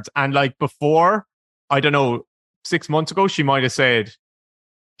words. And like before, I don't know, 6 months ago, she might have said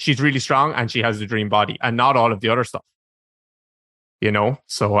she's really strong and she has the dream body, and not all of the other stuff. You know,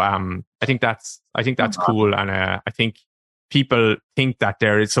 so I think that's cool, and I think people think that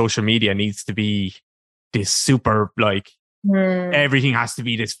their social media needs to be this super like. Everything has to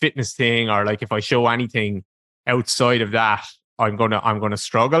be this fitness thing, or like if I show anything outside of that, I'm gonna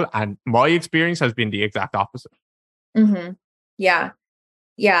struggle. And my experience has been the exact opposite. Yeah,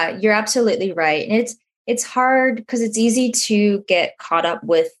 you're absolutely right. And it's hard because it's easy to get caught up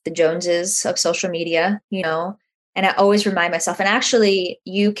with the Joneses of social media, you know. And I always remind myself. And actually,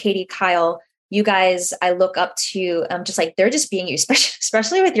 you, Katie, Kyle, you guys, I look up to, just like, they're just being you,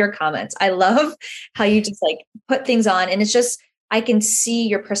 especially with your comments. I love how you just like put things on, and it's just, I can see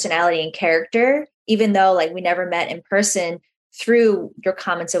your personality and character, even though like we never met in person, through your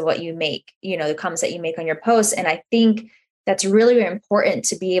comments of what you make, you know, the comments that you make on your posts. And I think that's really, really important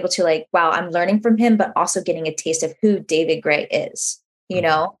to be able to like, wow, I'm learning from him, but also getting a taste of who David Gray is, you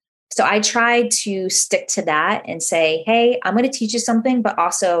know? So I try to stick to that and say, hey, I'm going to teach you something, but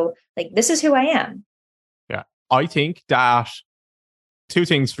also like, this is who I am. Yeah. I think that two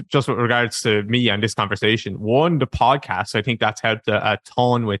things just with regards to me and this conversation. One, the podcast, I think that's helped a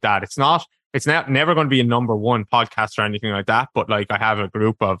ton with that. It's never going to be a number one podcast or anything like that, but like I have a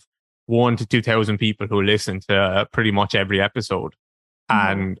group of 1,000 to 2,000 people who listen to pretty much every episode.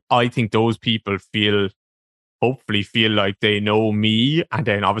 And I think those people hopefully feel like they know me, and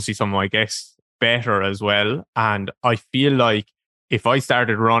then obviously some of my guests better as well. And I feel like if I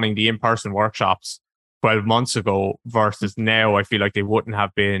started running the in-person workshops 12 months ago versus now, I feel like they wouldn't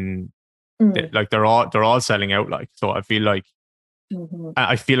have been like they're all selling out. Like, so I feel like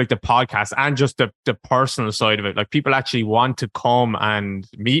the podcast and just the personal side of it, like people actually want to come and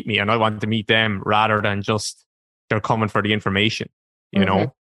meet me, and I want to meet them rather than just they're coming for the information, you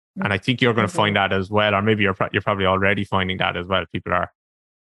know. And I think you're going to find that as well, or maybe you're probably already finding that as well. People are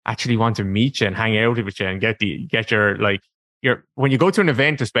actually want to meet you and hang out with you and get your like your when you go to an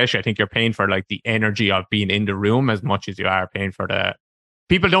event, especially. I think you're paying for like the energy of being in the room as much as you are paying for the.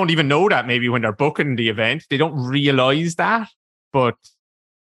 People don't even know that maybe when they're booking the event, they don't realize that, but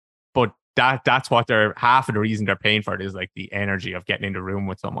that's what they're half of the reason they're paying for it is like the energy of getting in the room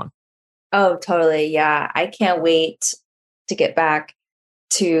with someone. Oh, totally. Yeah, I can't wait to get back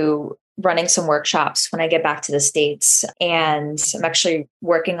to running some workshops when I get back to the States. And I'm actually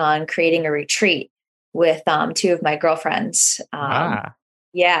working on creating a retreat with two of my girlfriends.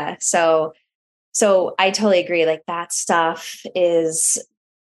 Yeah. So I totally agree. Like that stuff is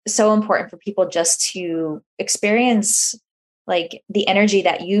so important for people just to experience like the energy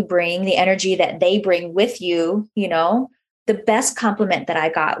that you bring, the energy that they bring with you, you know. The best compliment that I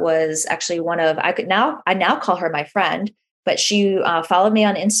got was actually I now call her my friend. but she followed me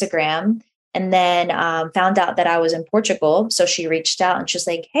on Instagram and then found out that I was in Portugal. So she reached out and she's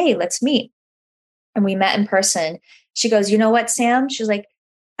like, hey, let's meet. And we met in person. She goes, you know what, Sam? She's like,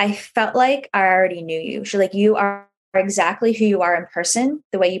 I felt like I already knew you. She's like, you are exactly who you are in person,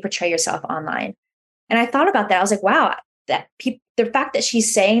 the way you portray yourself online. And I thought about that. I was like, wow, the fact that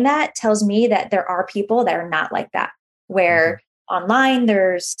she's saying that tells me that there are people that are not like that, where online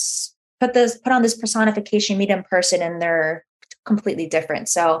there's put on this personification, meet in person, and they're completely different.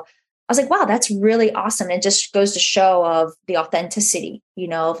 So I was like, wow, that's really awesome. And it just goes to show of the authenticity,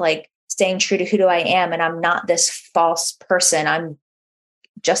 of like staying true to who I am. And I'm not this false person. I'm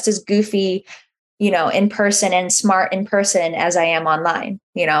just as goofy, in person and smart in person as I am online,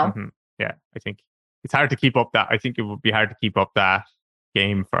 Mm-hmm. Yeah, I think it's hard to keep up that. I think it would be hard to keep up that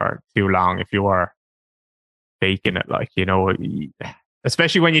game for too long if you were faking it,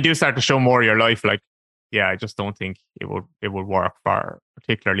 especially when you do start to show more of your life. Like, yeah, I just don't think it would work for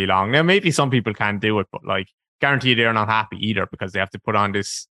particularly long. Now, maybe some people can do it, but like, guarantee they're not happy either because they have to put on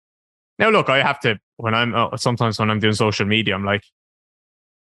this. Now, look, I have to sometimes when I'm doing social media, I'm like,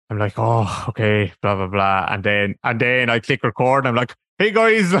 oh, okay, blah blah blah, and then I click record. And I'm like, hey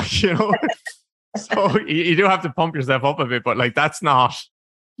guys, So you do have to pump yourself up a bit, but like that's not.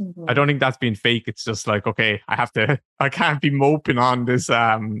 I don't think that's being fake. It's just like, okay, I can't be moping on this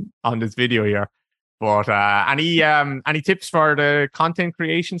video here. But any tips for the content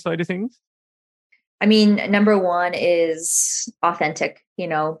creation side of things? I mean, number one is authentic,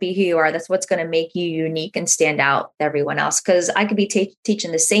 be who you are. That's what's going to make you unique and stand out to everyone else. Because I could be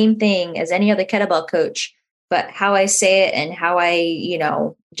teaching the same thing as any other kettlebell coach, but how I say it and how I,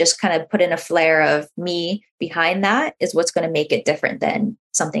 just kind of put in a flair of me behind that is what's going to make it different than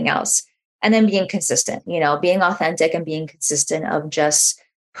something else. And then being consistent, being authentic and being consistent of just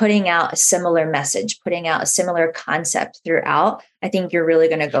putting out a similar message, putting out a similar concept throughout. I think you're really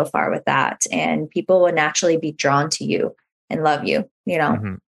going to go far with that. And people will naturally be drawn to you and love you,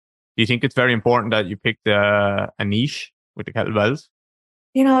 Mm-hmm. Do you think it's very important that you picked a niche with the kettlebells?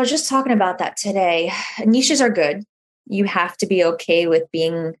 I was just talking about that today. Niches are good. You have to be okay with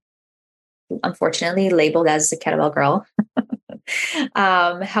being, unfortunately, labeled as the kettlebell girl.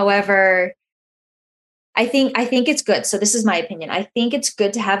 However, I think it's good. So this is my opinion. I think it's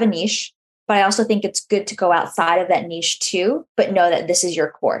good to have a niche, but I also think it's good to go outside of that niche too, but know that this is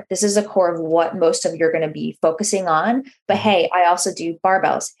your core. This is a core of what most of you're going to be focusing on. But hey, I also do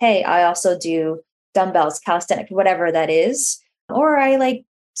barbells. Hey, I also do dumbbells, calisthenics, whatever that is. Or I like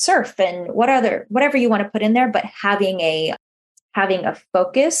surf and whatever you want to put in there, but having a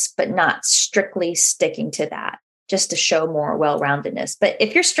focus, but not strictly sticking to that, just to show more well-roundedness. But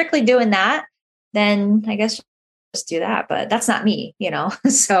if you're strictly doing that, then I guess just do that. But that's not me,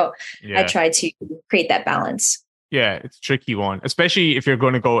 So yeah. I try to create that balance. Yeah, it's a tricky one, especially if you're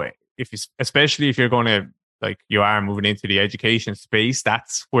going to go, especially if you're going to, like, you are moving into the education space.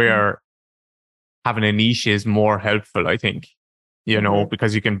 That's where having a niche is more helpful, I think.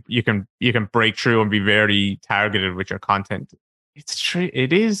 Because you can break through and be very targeted with your content.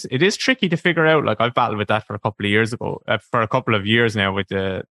 It is tricky to figure out. Like, I've battled with that for a couple of years now with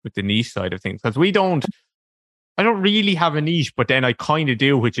the niche side of things, because I don't really have a niche, but then I kind of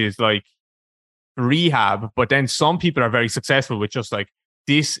do, which is like rehab. But then some people are very successful with just like,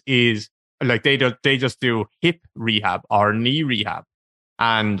 this is like, they just do hip rehab or knee rehab.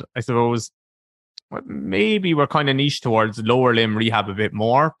 And I suppose maybe we're kind of niche towards lower limb rehab a bit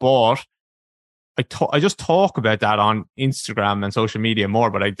more, but I just talk about that on Instagram and social media more,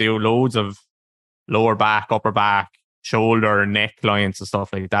 but I do loads of lower back, upper back, shoulder, neck clients and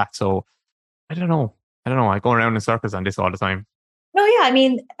stuff like that. So I don't know. I go around in circles on this all the time. No, yeah. I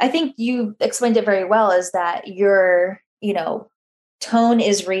mean, I think you explained it very well, is that your, tone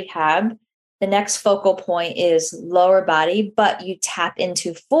is rehab. The next focal point is lower body, but you tap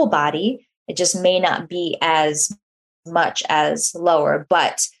into full body. It just may not be as much as lower,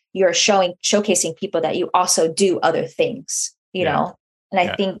 but you're showcasing people that you also do other things, know? And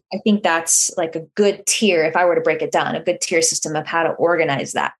I think that's like a good tier. If I were to break it down, a good tier system of how to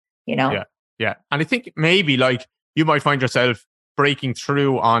organize that, Yeah. Yeah. And I think maybe like you might find yourself breaking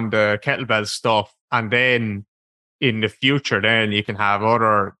through on the kettlebell stuff. And then in the future, then you can have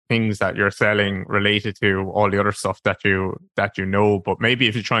other things that you're selling related to all the other stuff that you know. But maybe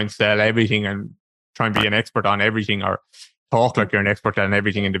if you try and sell everything and try and be an expert on everything, or talk like you're an expert on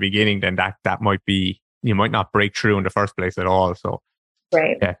everything in the beginning, then that might be, you might not break through in the first place at all. So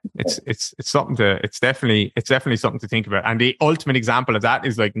right. Yeah, it's something it's definitely something to think about. And the ultimate example of that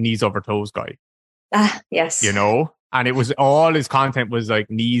is like knees over toes guy. Yes. And it was all his content was like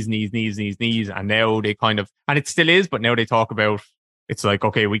knees, knees, knees, knees, knees. And now they kind of, and it still is, but now they talk about it's like,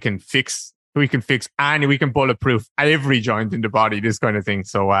 okay, we can fix and we can bulletproof every joint in the body, this kind of thing.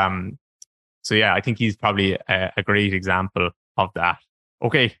 So yeah, I think he's probably a great example of that.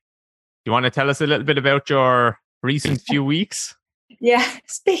 Okay. Do you want to tell us a little bit about your recent few weeks? Yeah.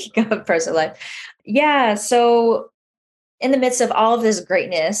 Speaking of personal life. Yeah. So in the midst of all of this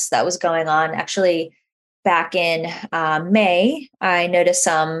greatness that was going on, actually back in May, I noticed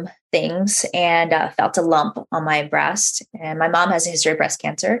some things and felt a lump on my breast. And my mom has a history of breast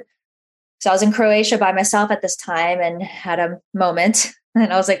cancer. So I was in Croatia by myself at this time and had a moment.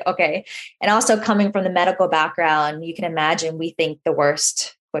 And I was like, okay. And also coming from the medical background, you can imagine we think the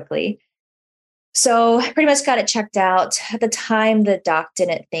worst quickly. So I pretty much got it checked out. At the time, the doc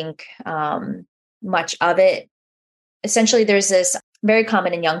didn't think much of it. Essentially, there's this very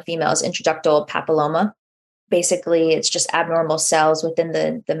common in young females, intraductal papilloma. Basically, it's just abnormal cells within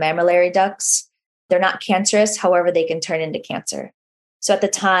the mammillary ducts. They're not cancerous. However, they can turn into cancer. So at the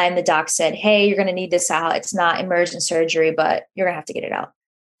time, the doc said, hey, you're going to need this out. It's not emergent surgery, but you're going to have to get it out.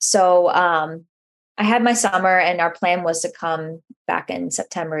 So I had my summer and our plan was to come back in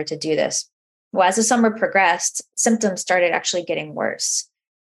September to do this. Well, as the summer progressed, symptoms started actually getting worse.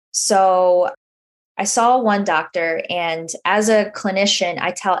 So I saw one doctor, and as a clinician,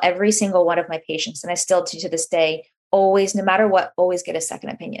 I tell every single one of my patients, and I still do to this day, always, no matter what, always get a second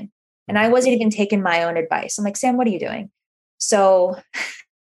opinion. And I wasn't even taking my own advice. I'm like, Sam, what are you doing? So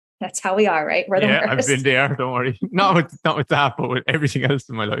that's how we are, right? We're the worst. I've been there. Don't worry. Not with that, but with everything else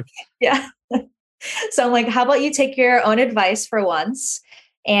in my life. Yeah. So I'm like, how about you take your own advice for once?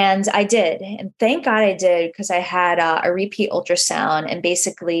 And I did. And thank God I did, because I had a repeat ultrasound, and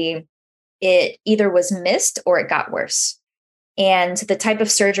basically it either was missed or it got worse. And the type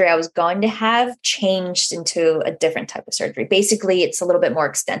of surgery I was going to have changed into a different type of surgery. Basically, it's a little bit more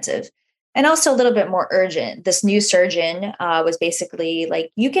extensive and also a little bit more urgent. This new surgeon was basically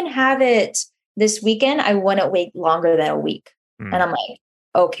like, you can have it this weekend. I wouldn't wait longer than a week. And I'm like,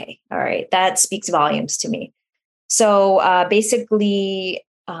 okay, all right. That speaks volumes to me. So basically,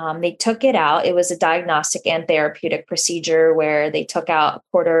 they took it out. It was a diagnostic and therapeutic procedure where they took out a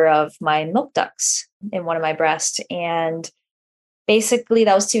quarter of my milk ducts in one of my breasts. And basically,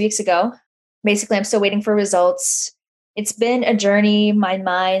 that was 2 weeks ago. Basically, I'm still waiting for results. It's been a journey. My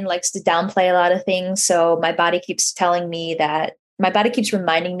mind likes to downplay a lot of things. So my body keeps telling me that, my body keeps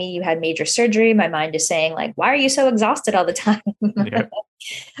reminding me you had major surgery. My mind is saying, like, why are you so exhausted all the time? Yeah.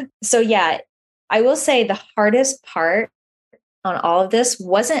 So yeah, I will say the hardest part on all of this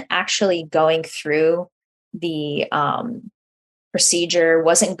wasn't actually going through the procedure,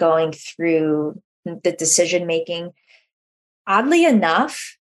 wasn't going through the decision making. Oddly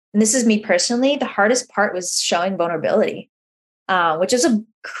enough, and this is me personally, the hardest part was showing vulnerability, which is a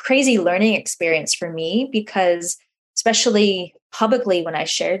crazy learning experience for me, because especially publicly when I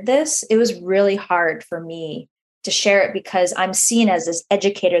shared this, it was really hard for me to share it, because I'm seen as this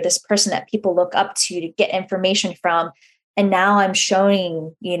educator, this person that people look up to get information from. And now I'm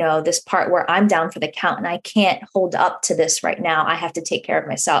showing, this part where I'm down for the count and I can't hold up to this right now. I have to take care of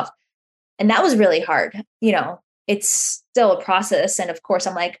myself. And that was really hard. It's still a process. And of course,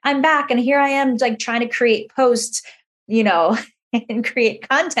 I'm like, I'm back. And here I am, like, trying to create posts, and create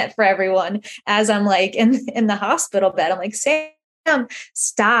content for everyone as I'm like in the hospital bed. I'm like, Sam,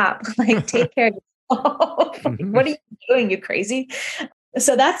 stop, like, take care of yourself. What are you doing? You crazy?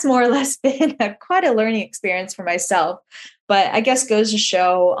 So that's more or less been quite a learning experience for myself. But I guess goes to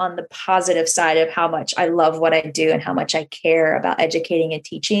show on the positive side of how much I love what I do and how much I care about educating and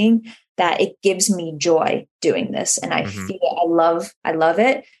teaching, that it gives me joy doing this. And I feel I love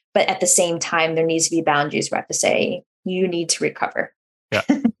it. But at the same time, there needs to be boundaries where I have to say, you need to recover. Yeah.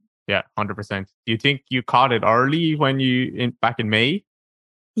 Yeah. 100%. Do you think you caught it early when back in May?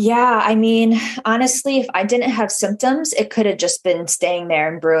 Yeah. I mean, honestly, if I didn't have symptoms, it could have just been staying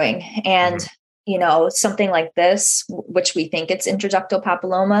there and brewing. And, something like this, which we think it's intraductal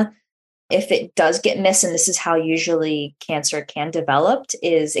papilloma, if it does get missed, and this is how usually cancer can develop,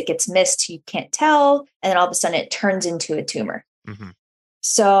 is it gets missed, you can't tell, and then all of a sudden it turns into a tumor.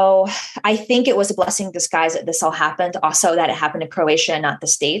 So I think it was a blessing in disguise that this all happened. Also, that it happened in Croatia, not the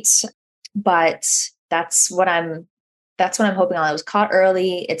States. But that's what I'm hoping on. I was caught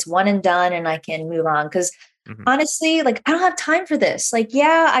early. It's one and done, and I can move on. Because honestly, like, I don't have time for this. Like,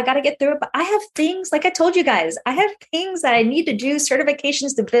 yeah, I got to get through it, but I have things, like I told you guys, I have things that I need to do,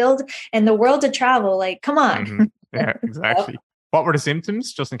 certifications to build, and the world to travel. Like, come on. Yeah, exactly. What were the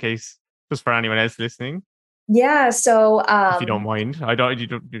symptoms, just in case, just for anyone else listening? Yeah. So, if you don't mind. I don't. You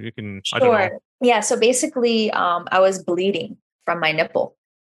can. I don't know. sure. Yeah. So basically, I was bleeding from my nipple.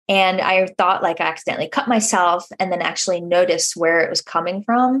 And I thought like I accidentally cut myself and then actually noticed where it was coming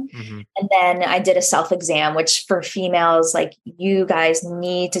from. Hmm. And then I did a self exam, which for females, like you guys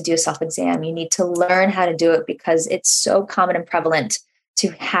need to do a self exam. You need to learn how to do it because it's so common and prevalent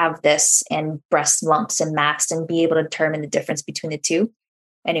to have this and breast lumps and mass and be able to determine the difference between the two.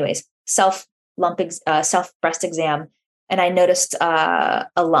 Anyways, self breast exam. And I noticed a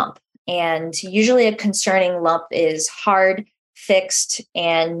lump. And usually a concerning lump is hard, fixed,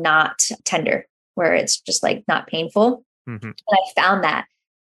 and not tender, where it's just like not painful. Hmm. And I found that.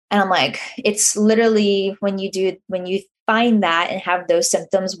 And I'm like, it's literally when you find that and have those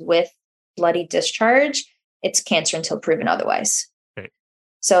symptoms with bloody discharge, it's cancer until proven otherwise. Okay.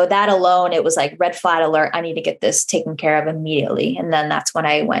 So that alone, it was like red flag alert. I need to get this taken care of immediately. And then that's when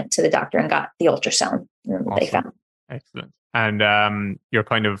I went to the doctor and got the ultrasound. And Awesome. they found. Excellent. And you're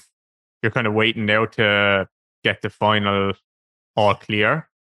kind of waiting now to get the final all clear.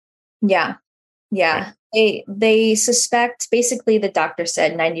 Yeah. Yeah. Okay. They suspect, basically the doctor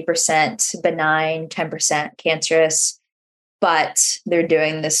said 90% benign, 10% cancerous, but they're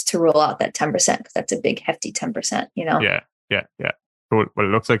doing this to rule out that 10% because that's a big hefty 10%, you know? Yeah. Cool. Well, it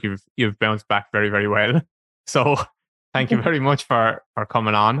looks like you've bounced back very, very well. So thank you very much for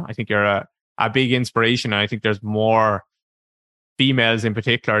coming on. I think you're a big inspiration. And I think there's more females in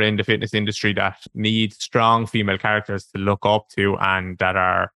particular in the fitness industry that need strong female characters to look up to and that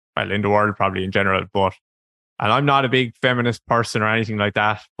are, well, in the world probably in general. And I'm not a big feminist person or anything like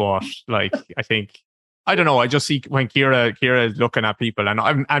that, but like, I think, I don't know, I just see when Kira is looking at people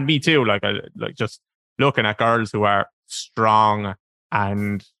and me too, like just looking at girls who are strong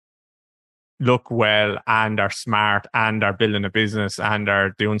and look well and are smart and are building a business and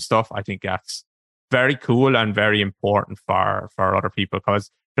are doing stuff. I think that's very cool and very important for other people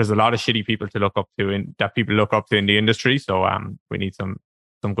because there's a lot of shitty people to look up to and that people look up to in the industry. So we need some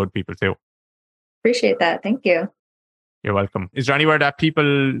good people too. Appreciate that. Thank you. You're welcome. Is there anywhere that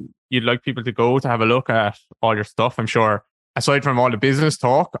you'd like people to go to have a look at all your stuff? I'm sure aside from all the business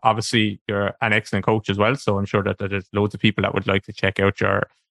talk, obviously you're an excellent coach as well. So I'm sure that there's loads of people that would like to check out your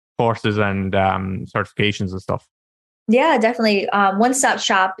courses and certifications and stuff. Yeah, definitely. One Stop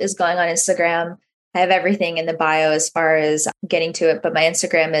Shop is going on Instagram. I have everything in the bio as far as getting to it, but my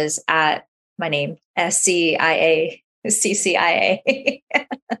Instagram is at my name, SCIACCIA.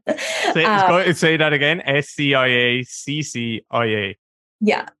 Say that again, SCIACCIA.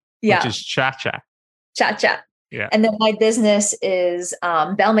 Yeah. Which is Cha-Cha. Cha-Cha. Yeah. And then my business is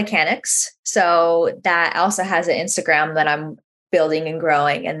Bell Mechanics. So that also has an Instagram that I'm building and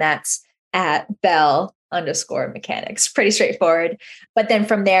growing, and that's at Bell_mechanics. Pretty straightforward. But then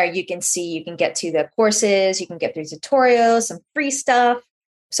from there, you can get to the courses, you can get through tutorials, some free stuff.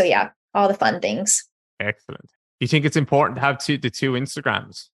 So yeah, all the fun things. Excellent. Do you think it's important to have the two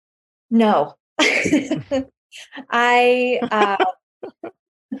Instagrams? No. Good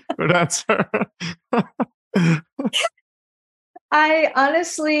answer. I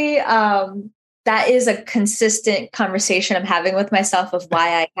honestly, that is a consistent conversation I'm having with myself of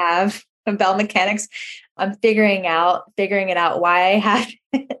why I have Bell Mechanics. I'm figuring it out why I have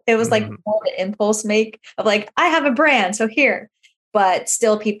it was like more of an impulse make of like, I have a brand, so here. But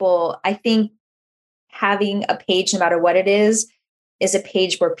still people, I think having a page, no matter what it is a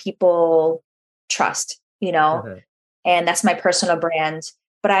page where people trust, you know, and that's my personal brand.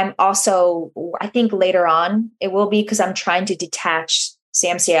 But I'm also, I think later on it will be because I'm trying to detach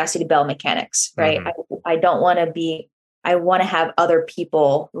Sam Siassi to Bell Mechanics, right? I don't want to be, I want to have other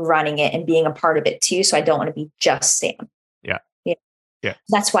people running it and being a part of it too. So I don't want to be just Sam. Yeah.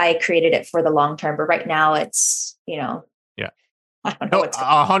 That's why I created it for the long term. But right now it's, you know, I don't know what's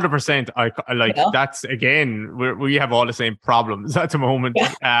 100%. I like, you know? That's again, we have all the same problems at the moment.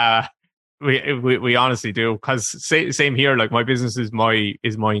 Yeah. We honestly do, because same here. Like my business is my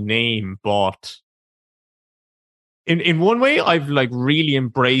name, but in one way, I've like really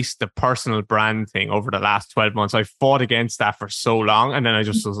embraced the personal brand thing over the last 12 months. I fought against that for so long, and then I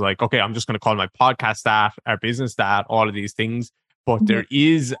just was like, okay, I'm just going to call my podcast that, our business that, all of these things. But there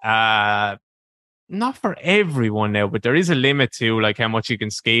is not for everyone now, but there is a limit to like how much you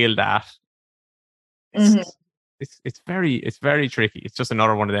can scale that. It's very tricky. It's just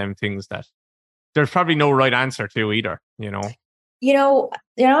another one of them things that there's probably no right answer to either, you know.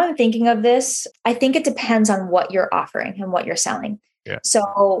 I'm thinking of this. I think it depends on what you're offering and what you're selling. Yeah.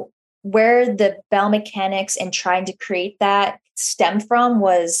 So where the Bell Mechanics and trying to create that stemmed from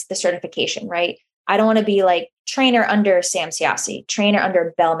was the certification, right? I don't want to be like trainer under Sam Siassi, trainer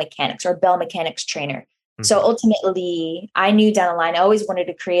under Bell Mechanics, or Bell Mechanics trainer. So ultimately, I knew down the line, I always wanted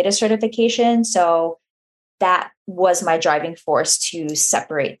to create a certification. So that was my driving force to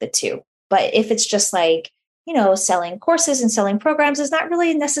separate the two. But if it's just like, selling courses and selling programs is not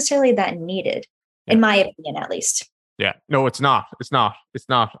really necessarily that needed, in my opinion, at least. Yeah, no, it's not. It's not. It's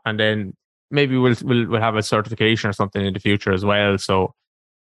not. And then maybe we'll have a certification or something in the future as well. So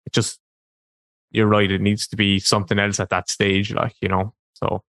it just, you're right. It needs to be something else at that stage,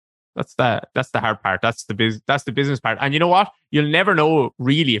 So that's the hard part. That's the business part. And you know what? You'll never know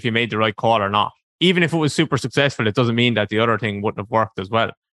really if you made the right call or not. Even if it was super successful, it doesn't mean that the other thing wouldn't have worked as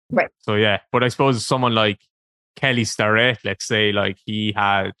well. Right. So yeah, but I suppose someone like Kelly Starrett, let's say, like he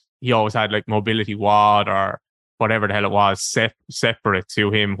always had like Mobility WOD or whatever the hell it was separate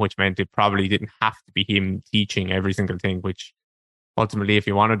to him, which meant it probably didn't have to be him teaching every single thing, which ultimately, if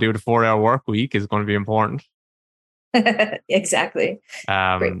you want to do the 4-hour work week, is going to be important. Exactly.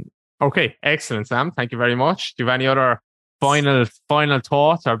 Okay, excellent, Sam. Thank you very much. Do you have any other final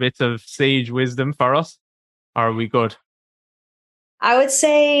thoughts or bits of sage wisdom for us? Or are we good? I would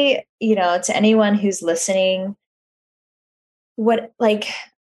say, to anyone who's listening,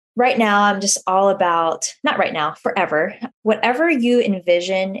 right now, I'm just all about, not right now, forever, whatever you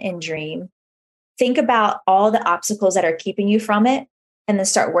envision and dream, think about all the obstacles that are keeping you from it, and then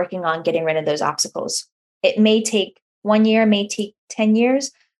start working on getting rid of those obstacles. It may take 1 year, may take 10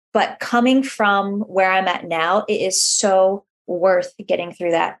 years, but coming from where I'm at now, it is so worth getting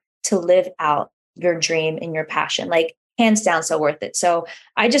through that to live out your dream and your passion, like hands down, so worth it. So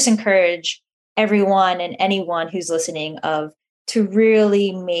I just encourage everyone and anyone who's listening to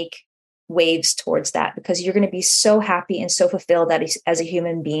really make waves towards that, because you're going to be so happy and so fulfilled as a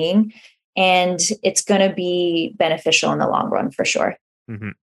human being. And it's going to be beneficial in the long run for sure. Mm-hmm.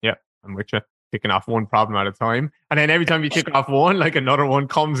 Yeah, I'm with you. Picking off one problem at a time. And then every time you tick off one, like another one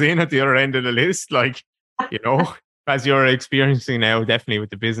comes in at the other end of the list, as you're experiencing now, definitely with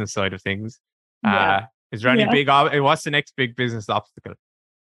the business side of things. Yeah. Is there any what's the next big business obstacle?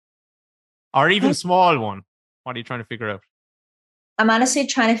 Or even small one? What are you trying to figure out? I'm honestly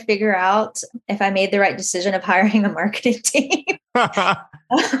trying to figure out if I made the right decision of hiring a marketing team.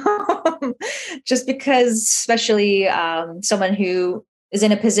 Just because, especially someone who is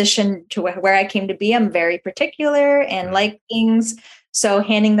in a position to where I came to be, I'm very particular and like things. So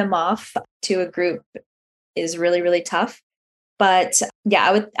handing them off to a group is really, really tough. But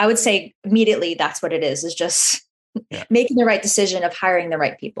yeah, I would say immediately that's what it is just making the right decision of hiring the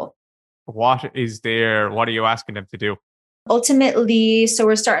right people. What are you asking them to do? Ultimately, so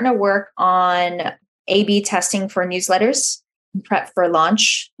we're starting to work on A/B testing for newsletters, prep for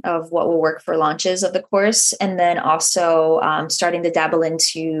launch of what will work for launches of the course, and then also starting to dabble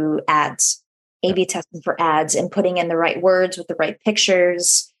into ads, A/B testing for ads, and putting in the right words with the right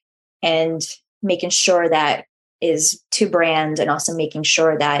pictures, and making sure that is to brand, and also making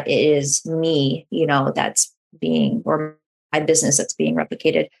sure that it is me, that's being, or my business that's being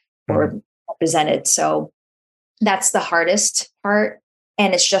replicated or represented. So that's the hardest part.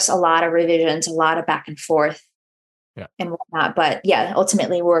 And it's just a lot of revisions, a lot of back and forth and whatnot. But yeah,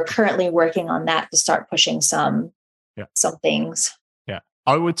 ultimately we're currently working on that to start pushing some things. Yeah.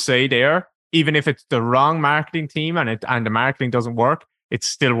 I would say there, even if it's the wrong marketing team and the marketing doesn't work, it's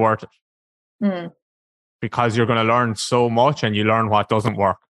still worth it. Because you're going to learn so much, and you learn what doesn't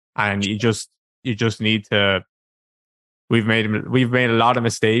work. And you just need to, we've made a lot of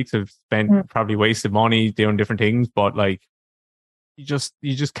mistakes. We've spent probably wasted money doing different things, but like you just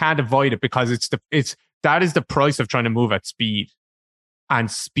can't avoid it, because that is the price of trying to move at speed. And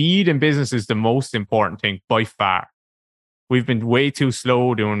speed in business is the most important thing by far. We've been way too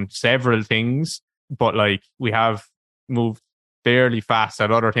slow doing several things, but like we have moved fairly fast at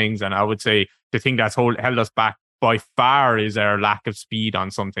other things. And I would say the thing that's held us back by far is our lack of speed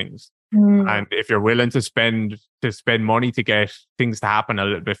on some things. And if you're willing to spend money to get things to happen a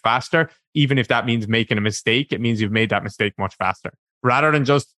little bit faster, even if that means making a mistake, it means you've made that mistake much faster. Rather than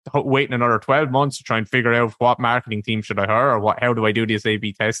just waiting another 12 months to try and figure out what marketing team should I hire, or how do I do this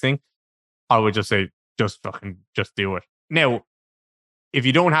A/B testing, I would just say, just do it. Now, if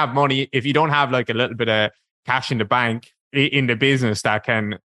you don't have money, if you don't have like a little bit of cash in the bank in the business that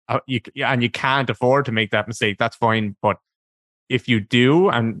can, and you can't afford to make that mistake, that's fine. But if you do,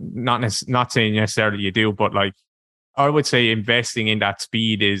 and not saying necessarily you do, but like I would say investing in that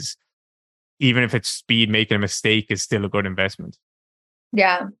speed is, even if it's speed, making a mistake is still a good investment.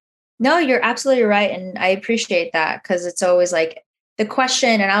 Yeah. No, you're absolutely right. And I appreciate that, because it's always like the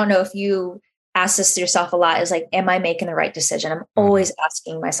question, and I don't know if you ask this to yourself a lot, is like, am I making the right decision? I'm always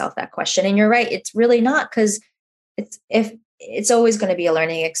asking myself that question. And you're right. It's really not, because it's always going to be a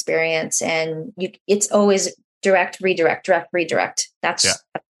learning experience, and it's always direct, redirect, That's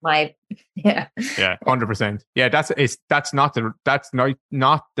my, yeah. Yeah. 100%. Yeah. That's not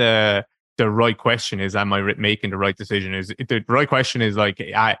the right question is, am I making the right decision? Is the right question is like,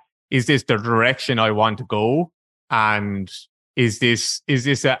 is this the direction I want to go? And is this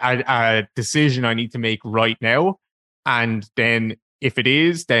a decision I need to make right now? And then if it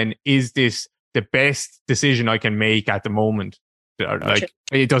is, then is this the best decision I can make at the moment? Like,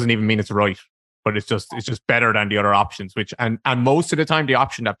 it doesn't even mean it's right, but it's just better than the other options, and most of the time the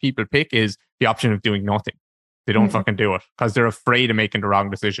option that people pick is the option of doing nothing. They don't fucking do it because they're afraid of making the wrong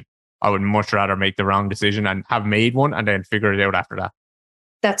decision. I would much rather make the wrong decision and have made one and then figure it out after that.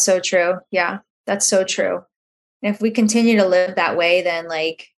 That's so true. Yeah, that's so true. And if we continue to live that way, then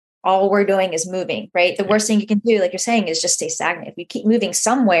like all we're doing is moving, right? The worst thing you can do, like you're saying, is just stay stagnant. If you keep moving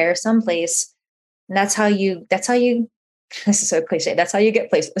somewhere, someplace, and that's how you, this is so cliche, that's how you get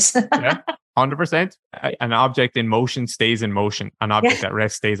places. Yeah, 100%. An object in motion stays in motion. An object at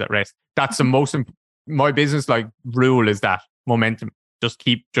rest stays at rest. That's the most, my business like rule is that momentum. Just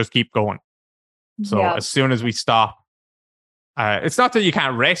keep going. So as soon as we stop, it's not that you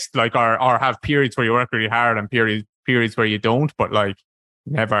can't rest, like, or have periods where you work really hard and periods where you don't, but like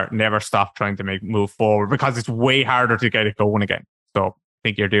never stop trying to move forward, because it's way harder to get it going again. So I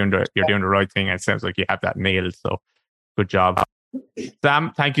think you're doing the right thing. It sounds like you have that nailed. So good job.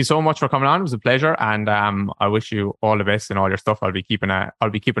 Sam, thank you so much for coming on. It was a pleasure, and I wish you all the best in all your stuff. I'll be keeping an eye. I'll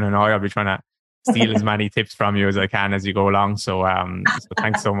be trying to steal as many tips from you as I can as you go along. So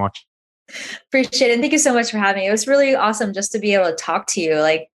thanks so much. Appreciate it. And thank you so much for having me. It was really awesome just to be able to talk to you.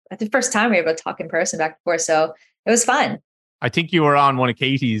 Like, at the first time we were able to talk in person back and forth. So it was fun. I think you were on one of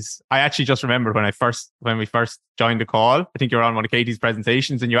Katie's. I actually just remembered when we first joined the call, I think you were on one of Katie's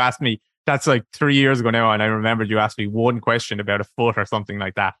presentations, and you asked me, that's like 3 years ago now, and I remembered you asked me one question about a foot or something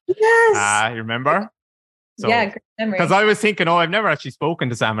like that. Yes. You remember? So, yeah, great memory. Because I was thinking, I've never actually spoken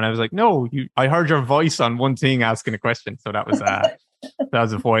to Sam, and I was like, no, I heard your voice on one thing asking a question. So that was that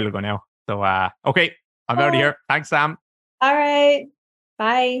was a while ago now. So okay, I'm out of here. Thanks, Sam. All right.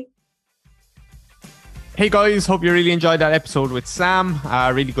 Bye. Hey guys, hope you really enjoyed that episode with Sam.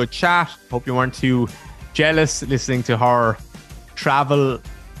 Really good chat. Hope you weren't too jealous listening to her travel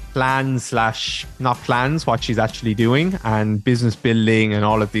plans / not plans, what she's actually doing, and business building and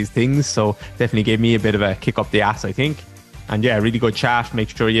all of these things. So definitely gave me a bit of a kick up the ass, I think. And yeah, really good chat. Make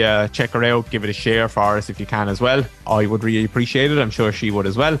sure you check her out. Give it a share for us if you can as well. I would really appreciate it. I'm sure she would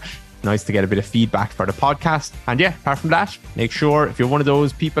as well. Nice to get a bit of feedback for the podcast. And yeah, apart from that, make sure if you're one of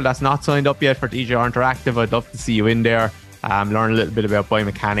those people that's not signed up yet for DJR Interactive, I'd love to see you in there. Learn a little bit about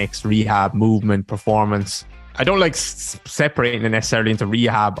biomechanics, rehab, movement, performance. I don't like separating it necessarily into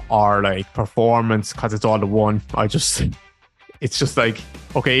rehab or like performance, because it's all the one. It's just like,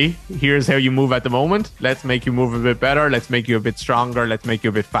 okay, here's how you move at the moment. Let's make you move a bit better. Let's make you a bit stronger. Let's make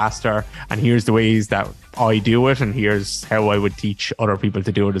you a bit faster. And here's the ways that I do it. And here's how I would teach other people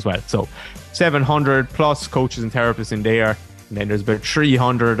to do it as well. So 700 plus coaches and therapists in there. And then there's about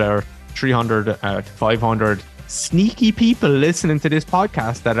 300 to 500 sneaky people listening to this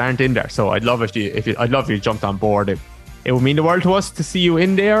podcast that aren't in there. So I'd love if you jumped on board. It would mean the world to us to see you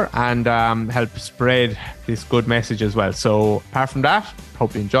in there and help spread this good message as well. So apart from that,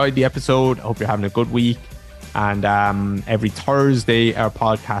 hope you enjoyed the episode. Hope you're having a good week. And every Thursday our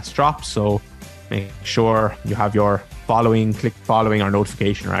podcast drops. So make sure you have your click following or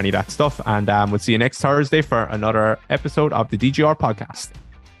notification or any of that stuff. And we'll see you next Thursday for another episode of the DGR podcast.